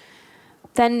coach,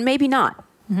 then maybe not.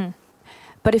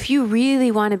 But if you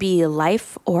really want to be a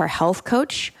life or health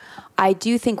coach, I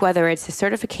do think whether it's a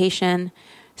certification,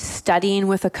 studying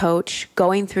with a coach,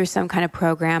 going through some kind of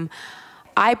program,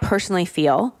 I personally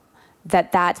feel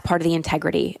that that's part of the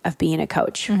integrity of being a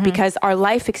coach because our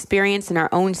life experience and our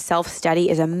own self-study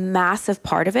is a massive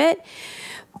part of it.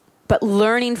 But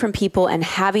learning from people and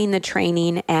having the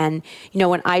training and,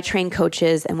 when I train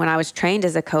coaches and when I was trained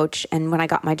as a coach and when I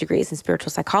got my degrees in spiritual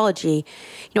psychology,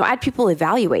 I had people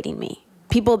evaluating me,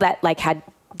 people that had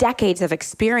decades of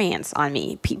experience on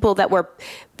me, people that were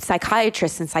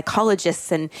psychiatrists and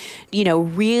psychologists and,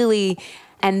 really,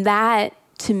 and that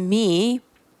to me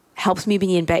helps me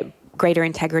be in greater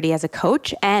integrity as a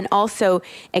coach and also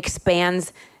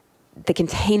expands the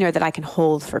container that I can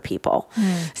hold for people.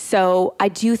 So I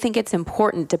do think it's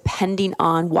important depending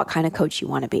on what kind of coach you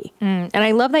want to be. And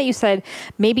I love that you said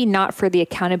maybe not for the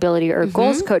accountability or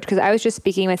goals coach, because I was just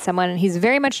speaking with someone and he's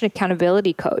very much an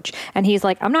accountability coach. And he's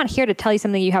like, I'm not here to tell you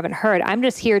something you haven't heard. I'm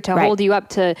just here to hold you up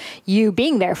to you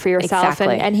being there for yourself.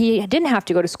 Exactly. And he didn't have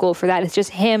to go to school for that. It's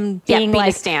just him being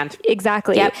a stand.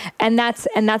 Exactly. Yep. And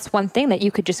that's one thing that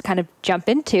you could just kind of jump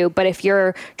into. But if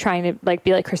you're trying to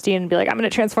be like Christine and be like, I'm going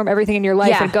to transform everything in your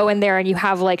life and go in there and you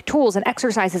have tools and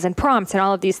exercises and prompts and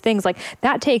all of these things,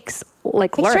 that takes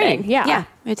learning. Training. Yeah.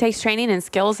 It takes training and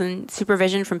skills and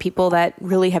supervision from people that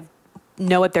really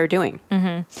know what they're doing.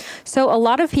 So a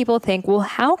lot of people think, well,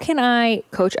 how can I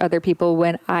coach other people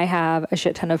when I have a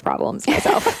shit ton of problems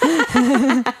myself?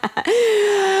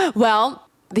 Well,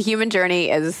 the human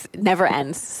journey never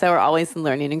ends. So we're always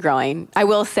learning and growing. I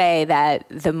will say that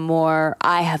the more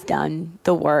I have done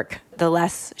the work, the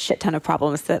less shit ton of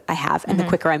problems that I have and the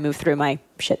quicker I move through my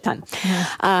shit ton.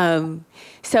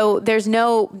 So there's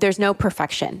no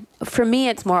perfection. For me,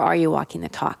 it's more, are you walking the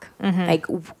talk?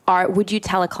 Would you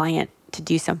tell a client to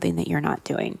do something that you're not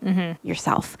doing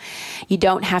yourself? You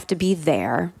don't have to be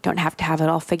there. Don't have to have it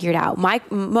all figured out.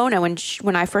 Mona,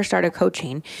 when I first started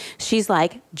coaching, she's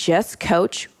like, just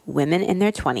coach women in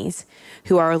their 20s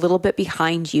who are a little bit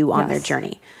behind you on their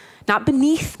journey. Not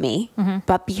beneath me,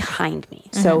 but behind me.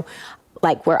 So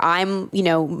where I'm,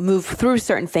 move through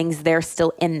certain things, they're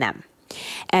still in them.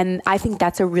 And I think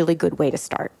that's a really good way to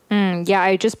start. Yeah,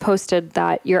 I just posted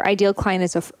that your ideal client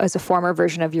is a former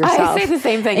version of yourself. I say the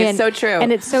same thing. It's so true.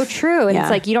 And it's so true. And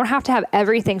it's you don't have to have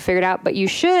everything figured out, but you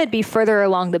should be further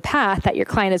along the path that your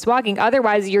client is walking.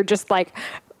 Otherwise, you're just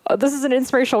oh, this is an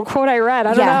inspirational quote I read.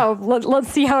 I don't know. Let's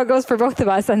see how it goes for both of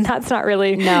us. And that's not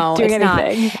really doing anything.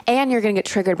 Not. And you're going to get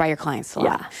triggered by your clients a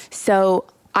lot. So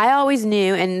I always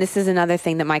knew, and this is another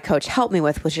thing that my coach helped me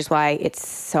with, which is why it's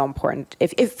so important.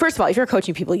 If first of all, if you're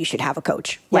coaching people, you should have a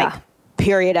coach.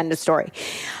 Period, end of story.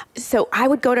 So I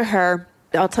would go to her.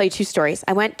 I'll tell you two stories.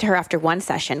 I went to her after one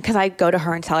session because I go to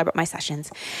her and tell her about my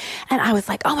sessions. And I was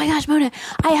like, oh my gosh, Mona,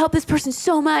 I helped this person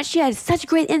so much. She had such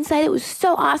great insight. It was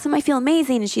so awesome. I feel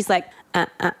amazing. And she's like,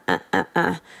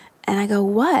 And I go,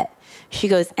 what? She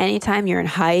goes, anytime you're in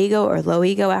high ego or low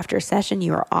ego after a session,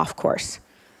 you are off course.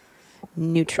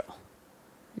 Neutral.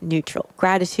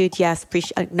 Gratitude, yes,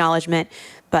 acknowledgement.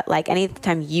 But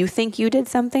anytime you think you did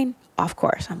something, off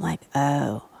course. I'm like,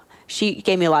 oh. She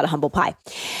gave me a lot of humble pie.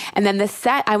 And then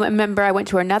I remember I went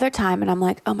to her another time and I'm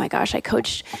like, oh my gosh, I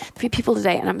coached 3 people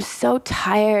today and I'm so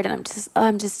tired and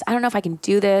I don't know if I can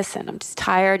do this and I'm just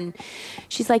tired. And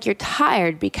she's like, you're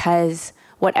tired because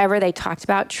whatever they talked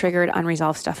about triggered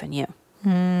unresolved stuff in you.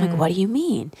 I'm like, what do you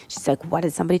mean? She's like, what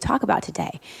did somebody talk about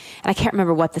today? And I can't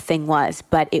remember what the thing was,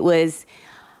 but it was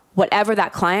whatever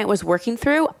that client was working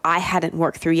through, I hadn't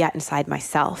worked through yet inside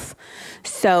myself.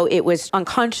 So it was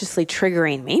unconsciously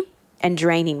triggering me and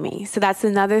draining me. So that's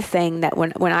another thing that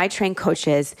when I train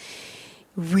coaches,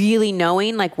 really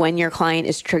knowing like when your client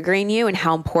is triggering you and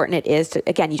how important it is to,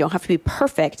 again, you don't have to be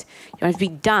perfect, you don't have to be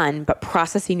done, but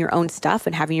processing your own stuff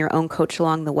and having your own coach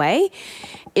along the way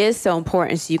is so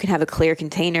important so you can have a clear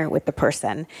container with the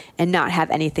person and not have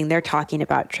anything they're talking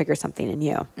about trigger something in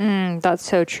you. That's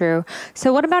so true.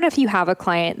 So what about if you have a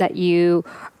client that you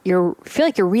feel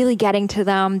like you're really getting to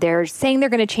them, they're saying they're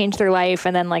going to change their life,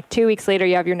 and then like 2 weeks later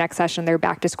you have your next session, they're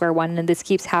back to square one, and this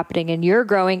keeps happening and you're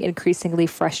growing increasingly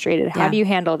frustrated. How do you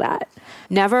handle that?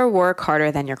 Never work harder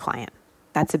than your client.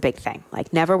 That's a big thing.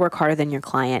 Like never work harder than your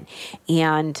client,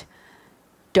 and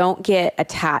don't get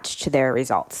attached to their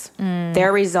results.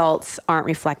 Their results aren't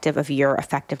reflective of your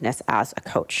effectiveness as a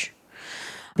coach,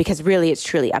 because really it's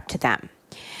truly up to them.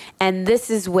 And this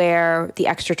is where the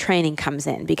extra training comes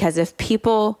in, because if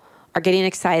people are getting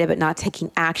excited but not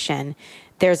taking action,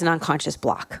 there's an unconscious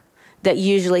block that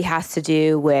usually has to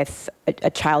do with a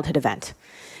childhood event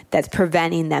that's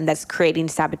preventing them, that's creating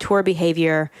saboteur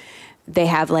behavior. They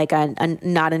have like a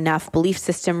not enough belief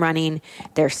system running.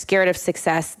 They're scared of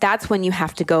success. That's when you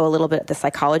have to go a little bit the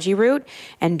psychology route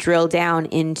and drill down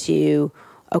into,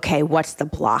 okay, what's the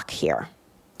block here?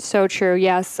 So true.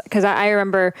 Yes. Because I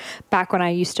remember back when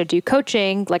I used to do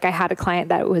coaching, like I had a client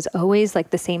that was always like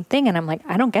the same thing. And I'm like,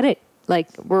 I don't get it. Like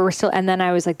we're still, and then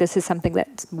I was like, this is something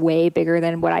that's way bigger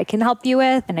than what I can help you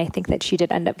with. And I think that she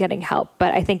did end up getting help.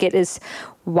 But I think it is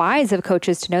wise of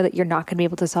coaches to know that you're not going to be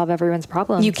able to solve everyone's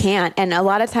problems. You can't. And a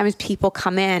lot of times people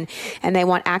come in and they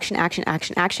want action, action,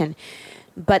 action, action.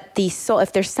 But the soul,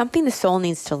 if there's something the soul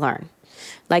needs to learn,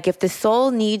 like if the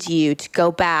soul needs you to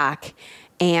go back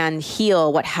and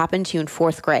heal what happened to you in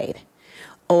 4th grade,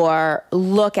 or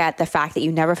look at the fact that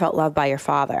you never felt loved by your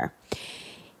father,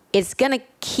 it's going to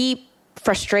keep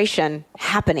frustration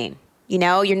happening. You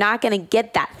know, you're not going to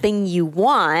get that thing you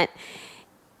want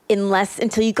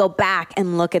until you go back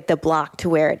and look at the block to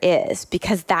where it is,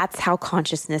 because that's how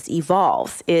consciousness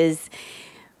evolves. Is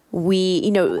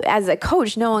as a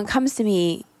coach, no one comes to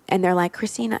me and they're like,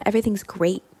 Christina, everything's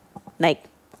great. Like,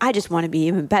 I just want to be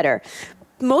even better.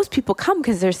 Most people come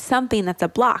because there's something that's a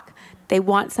block. They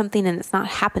want something and it's not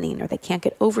happening, or they can't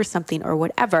get over something or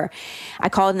whatever. I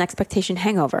call it an expectation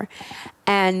hangover.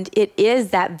 And it is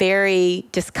that very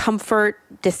discomfort,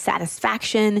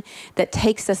 dissatisfaction that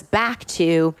takes us back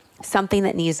to something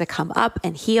that needs to come up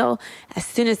and heal. As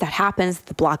soon as that happens,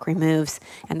 the block removes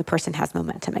and the person has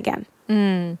momentum again.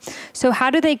 So how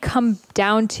do they come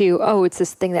down to, oh, it's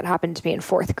this thing that happened to me in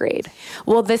 4th grade?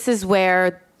 Well, this is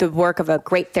where the work of a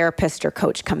great therapist or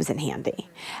coach comes in handy.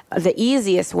 The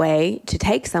easiest way to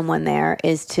take someone there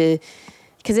is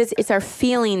because it's our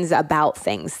feelings about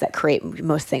things that create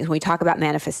most things. When we talk about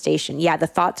manifestation, the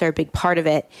thoughts are a big part of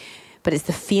it, but it's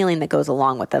the feeling that goes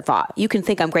along with the thought. You can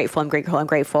think I'm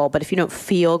grateful, but if you don't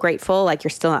feel grateful, like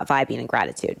you're still not vibing in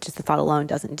gratitude. Just the thought alone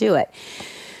doesn't do it.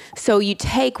 So you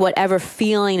take whatever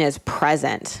feeling is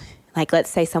present. Like let's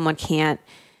say someone can't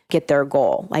get their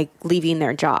goal, like leaving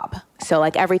their job. So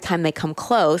like every time they come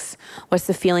close, what's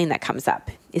the feeling that comes up?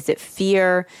 Is it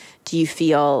fear? Do you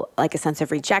feel like a sense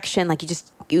of rejection? Like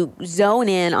you zone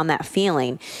in on that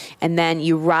feeling, and then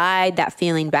you ride that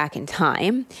feeling back in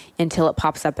time until it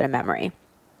pops up in a memory,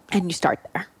 and you start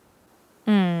there.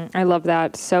 I love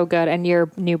that. So good. And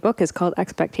your new book is called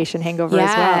Expectation Hangover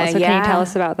as well. So can you tell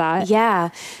us about that? Yeah.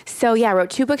 So I wrote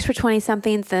 2 books for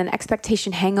 20-somethings. And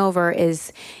Expectation Hangover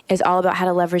is all about how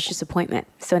to leverage disappointment.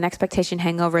 So an expectation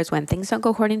hangover is when things don't go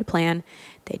according to plan.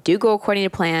 They do go according to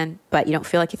plan, but you don't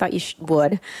feel like you thought you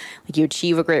would. Like you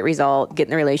achieve a great result, get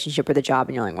in a relationship or the job,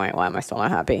 and you're like, why am I still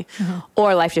not happy?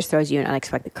 Or life just throws you an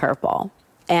unexpected curveball.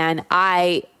 And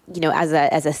I,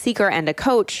 as a seeker and a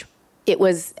coach, it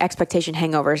was expectation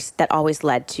hangovers that always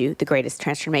led to the greatest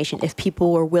transformation if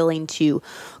people were willing to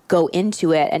go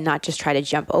into it and not just try to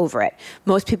jump over it.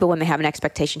 Most people, when they have an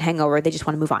expectation hangover, they just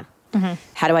want to move on.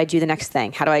 How do I do the next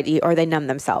thing? How do I or they numb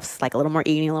themselves, like a little more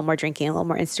eating, a little more drinking, a little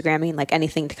more Instagramming, like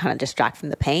anything to kind of distract from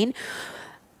the pain.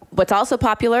 What's also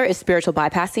popular is spiritual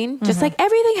bypassing. Just like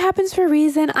everything happens for a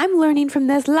reason. I'm learning from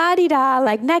this, la-di-da,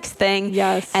 like next thing.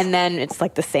 Yes. And then it's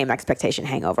like the same expectation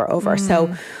hangover over.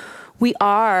 So we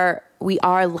are we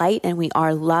are light and we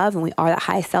are love and we are that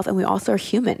highest self and we also are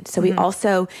human. So we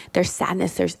also, there's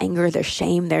sadness, there's anger, there's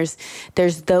shame, there's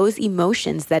those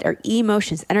emotions that are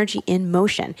emotions, energy in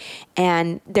motion.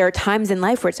 And there are times in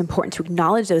life where it's important to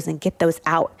acknowledge those and get those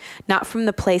out, not from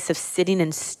the place of sitting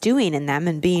and stewing in them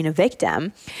and being a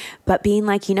victim, but being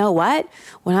like, you know what?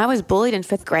 When I was bullied in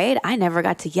 5th grade, I never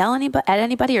got to yell at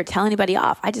anybody or tell anybody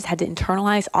off. I just had to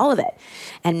internalize all of it.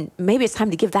 And maybe it's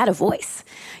time to give that a voice.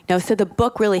 So the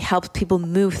book really helps people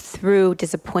move through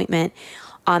disappointment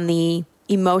on the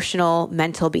emotional,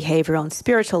 mental, behavioral, and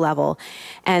spiritual level.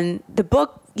 And the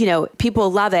book,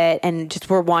 people love it and just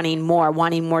were wanting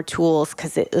more tools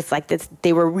because it was like this,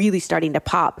 they were really starting to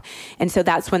pop. And so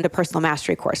that's when the Personal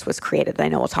Mastery course was created that I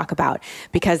know we'll talk about,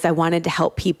 because I wanted to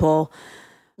help people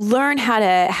learn how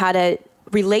to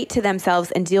relate to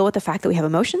themselves and deal with the fact that we have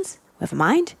emotions, we have a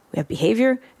mind, we have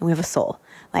behavior, and we have a soul.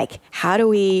 Like, how do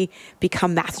we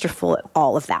become masterful at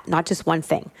all of that? Not just one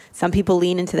thing. Some people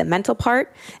lean into the mental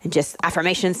part and just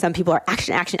affirmations. Some people are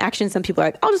action, action, action. Some people are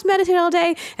like, I'll just meditate all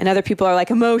day. And other people are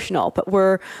like emotional. But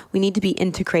we need to be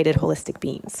integrated, holistic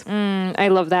beings. I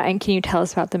love that. And can you tell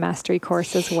us about the Mastery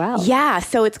course as well? Yeah.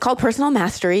 So it's called Personal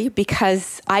Mastery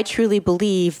because I truly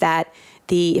believe that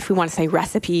if we want to say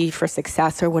recipe for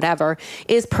success or whatever,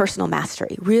 is personal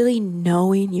mastery. Really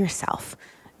knowing yourself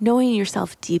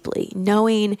deeply,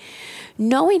 knowing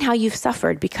how you've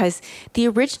suffered, because the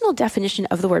original definition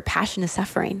of the word passion is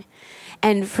suffering.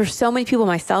 And for so many people,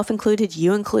 myself included,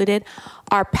 you included,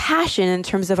 our passion in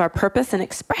terms of our purpose and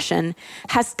expression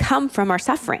has come from our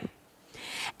suffering.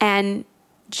 And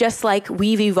just like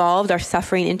we've evolved our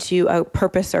suffering into a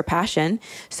purpose or passion,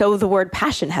 so the word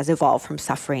passion has evolved from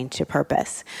suffering to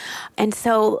purpose. And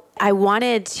so I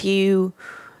wanted to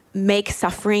make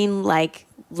suffering like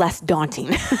less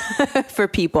daunting for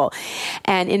people.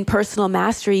 And in Personal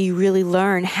Mastery, you really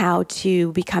learn how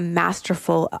to become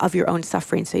masterful of your own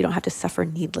suffering so you don't have to suffer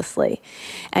needlessly.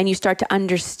 And you start to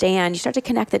understand, you start to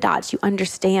connect the dots. You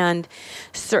understand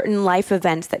certain life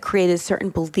events that created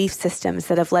certain belief systems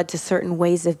that have led to certain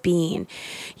ways of being.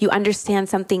 You understand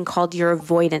something called your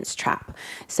avoidance trap.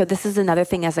 So this is another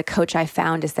thing as a coach I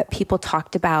found, is that people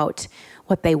talked about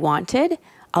what they wanted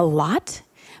a lot,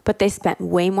 but they spent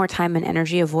way more time and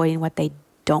energy avoiding what they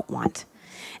don't want.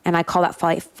 And I call that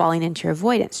falling into your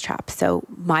avoidance trap. So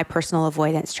my personal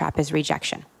avoidance trap is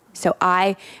rejection. So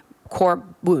core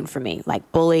wound for me,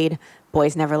 like bullied,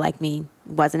 boys never liked me,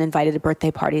 wasn't invited to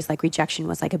birthday parties, like rejection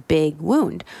was like a big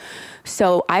wound.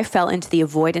 So I fell into the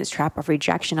avoidance trap of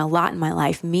rejection a lot in my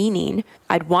life, meaning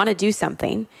I'd want to do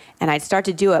something and I'd start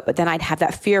to do it, but then I'd have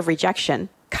that fear of rejection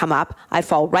come up. I'd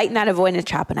fall right in that avoidance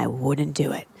trap and I wouldn't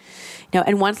do it.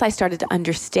 And once I started to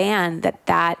understand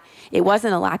that it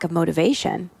wasn't a lack of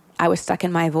motivation, I was stuck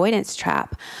in my avoidance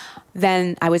trap,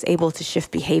 then I was able to shift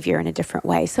behavior in a different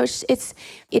way. So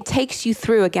it takes you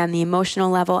through, again, the emotional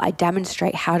level. I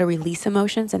demonstrate how to release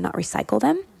emotions and not recycle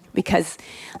them, because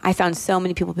I found so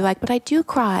many people be like, but I do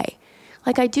cry.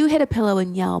 Like, I do hit a pillow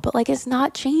and yell, but like, it's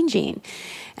not changing.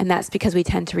 And that's because we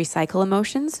tend to recycle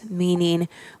emotions, meaning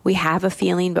we have a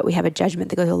feeling, but we have a judgment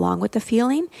that goes along with the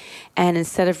feeling. And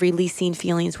instead of releasing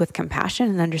feelings with compassion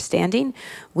and understanding,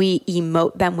 we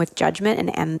emote them with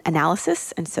judgment and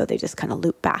analysis. And so they just kind of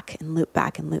loop back and loop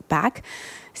back and loop back.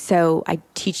 So I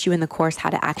teach you in the course how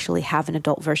to actually have an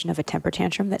adult version of a temper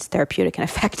tantrum that's therapeutic and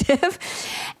effective,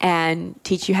 and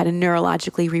teach you how to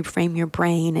neurologically reframe your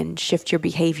brain and shift your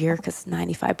behavior, because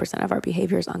 95% of our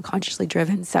behavior is unconsciously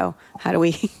driven. So how do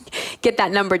we get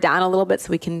that number down a little bit so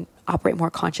we can operate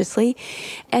more consciously?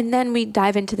 And then we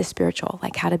dive into the spiritual,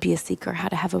 like how to be a seeker, how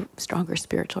to have a stronger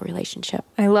spiritual relationship.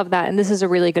 I love that. And this is a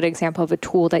really good example of a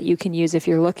tool that you can use if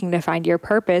you're looking to find your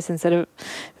purpose instead of,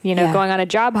 going on a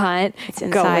job hunt. It's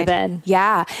inside. Go within.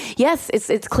 Yeah. Yes,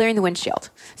 it's clearing the windshield.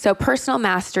 So Personal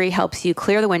Mastery helps you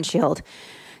clear the windshield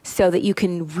so that you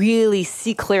can really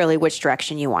see clearly which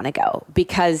direction you want to go.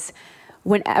 Because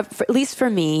whenever, at least for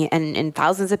me and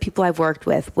thousands of people I've worked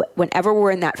with, whenever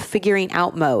we're in that figuring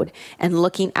out mode and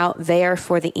looking out there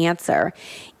for the answer,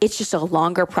 it's just a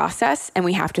longer process and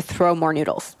we have to throw more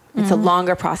noodles. It's a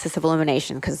longer process of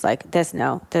elimination because like this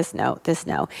no, this no, this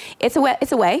no. It's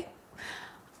a way.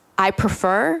 I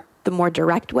prefer the more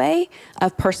direct way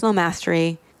of Personal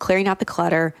Mastery, clearing out the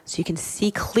clutter so you can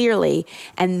see clearly,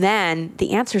 and then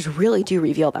the answers really do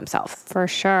reveal themselves. For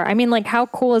sure. I mean, like, how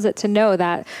cool is it to know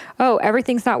that,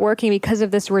 everything's not working because of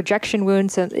this rejection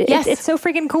wound? So it's so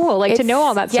freaking cool, like, to know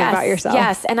all that stuff about yourself.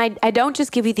 Yes, and I don't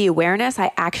just give you the awareness,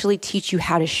 I actually teach you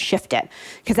how to shift it,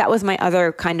 because that was my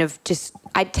other kind of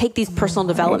I'd take these personal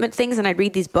development things and I'd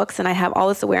read these books and I'd have all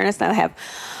this awareness and I'd have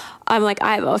I'm like,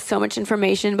 I have so much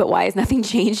information, but why is nothing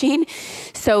changing?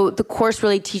 So the course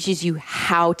really teaches you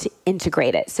how to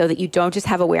integrate it so that you don't just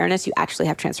have awareness, you actually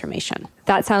have transformation.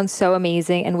 That sounds so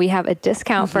amazing. And we have a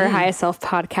discount for Highest Self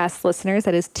podcast listeners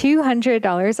that is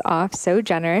 $200 off. So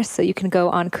generous. So you can go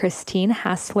on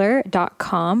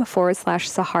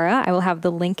christinehassler.com/Sahara. I will have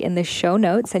the link in the show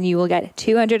notes and you will get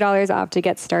 $200 off to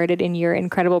get started in your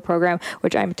incredible program,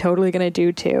 which I'm totally going to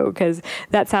do too, because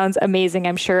that sounds amazing.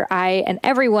 I'm sure I and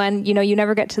everyone, you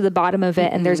never get to the bottom of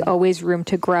it and there's always room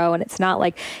to grow. And it's not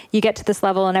like you get to this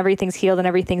level and everything's healed and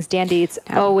everything's dandy. It's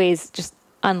always just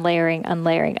unlayering.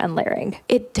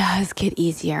 It does get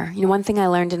easier. One thing I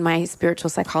learned in my spiritual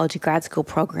psychology grad school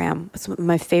program,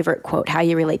 my favorite quote, how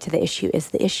you relate to the issue is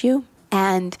the issue.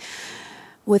 And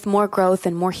with more growth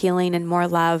and more healing and more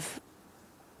love,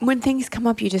 when things come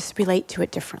up, you just relate to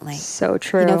it differently. So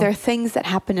true. There are things that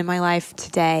happen in my life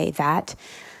today that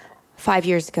 5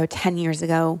 years ago, 10 years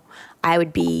ago, I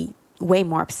would be way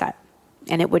more upset.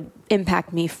 And it would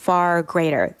impact me far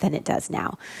greater than it does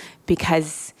now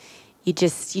because you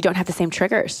don't have the same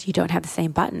triggers. You don't have the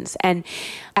same buttons. And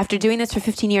after doing this for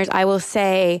 15 years, I will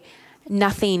say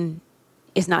nothing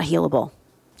is not healable.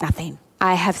 Nothing.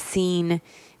 I have seen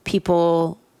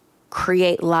people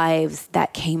create lives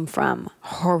that came from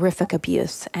horrific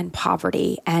abuse and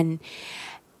poverty, and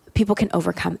people can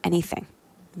overcome anything.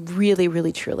 Really,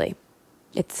 really, truly.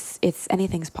 It's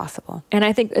anything's possible. And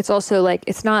I think it's also like,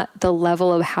 it's not the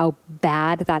level of how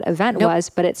bad that event was,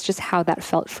 but it's just how that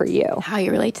felt for you. How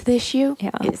you relate to the issue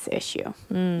is the issue.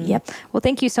 Yep. Well,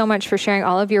 thank you so much for sharing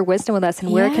all of your wisdom with us.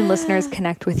 And where can listeners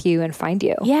connect with you and find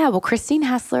you? Yeah, well, Christine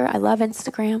Hassler. I love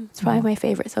Instagram. It's probably my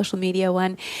favorite social media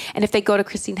one. And if they go to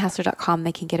christinehassler.com,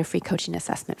 they can get a free coaching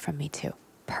assessment from me too.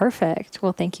 Perfect.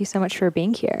 Well, thank you so much for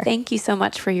being here. Thank you so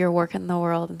much for your work in the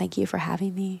world. And thank you for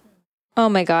having me. Oh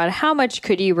my God, how much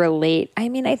could you relate? I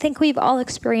mean, I think we've all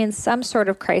experienced some sort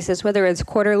of crisis, whether it's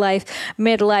quarter life,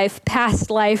 midlife,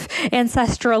 past life,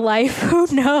 ancestral life,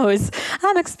 who knows?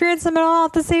 I'm experiencing them all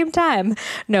at the same time.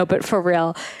 No, but for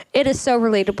real, it is so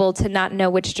relatable to not know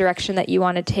which direction that you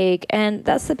want to take. And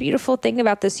that's the beautiful thing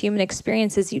about this human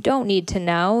experience is you don't need to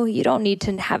know. You don't need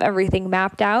to have everything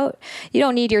mapped out. You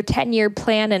don't need your 10-year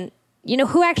plan and,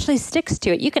 who actually sticks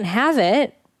to it. You can have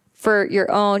it for your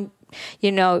own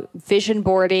vision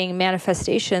boarding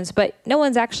manifestations, but no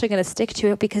one's actually going to stick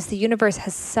to it because the universe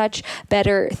has such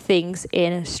better things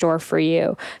in store for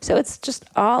you. So it's just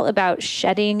all about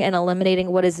shedding and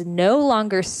eliminating what is no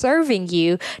longer serving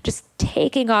you, just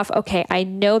taking off, okay, I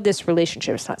know this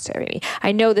relationship is not serving me.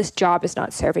 I know this job is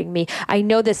not serving me. I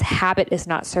know this habit is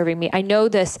not serving me. I know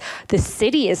this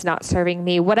city is not serving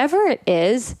me. Whatever it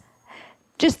is,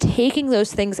 just taking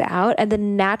those things out, and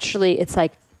then naturally it's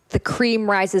like, the cream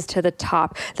rises to the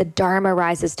top, the dharma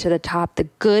rises to the top, the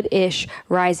good-ish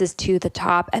rises to the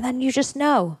top, and then you just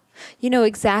know. You know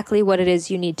exactly what it is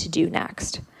you need to do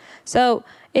next. So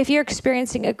if you're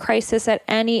experiencing a crisis at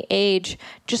any age,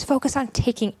 just focus on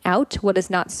taking out what is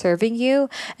not serving you,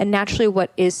 and naturally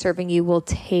what is serving you will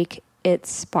take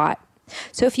its spot.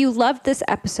 So if you loved this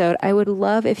episode, I would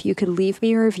love if you could leave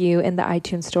me a review in the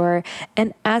iTunes store.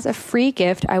 And as a free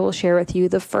gift, I will share with you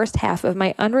the first half of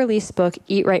my unreleased book,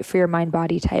 Eat Right for Your Mind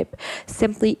Body Type.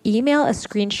 Simply email a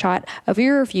screenshot of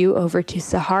your review over to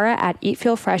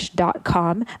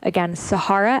Sahara@eatfeelfresh.com. Again,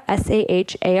 Sahara,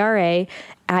 Sahara,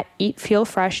 at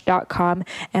eatfeelfresh.com.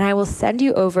 And I will send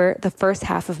you over the first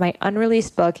half of my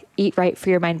unreleased book, Eat Right for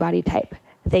Your Mind Body Type.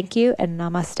 Thank you and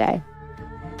namaste.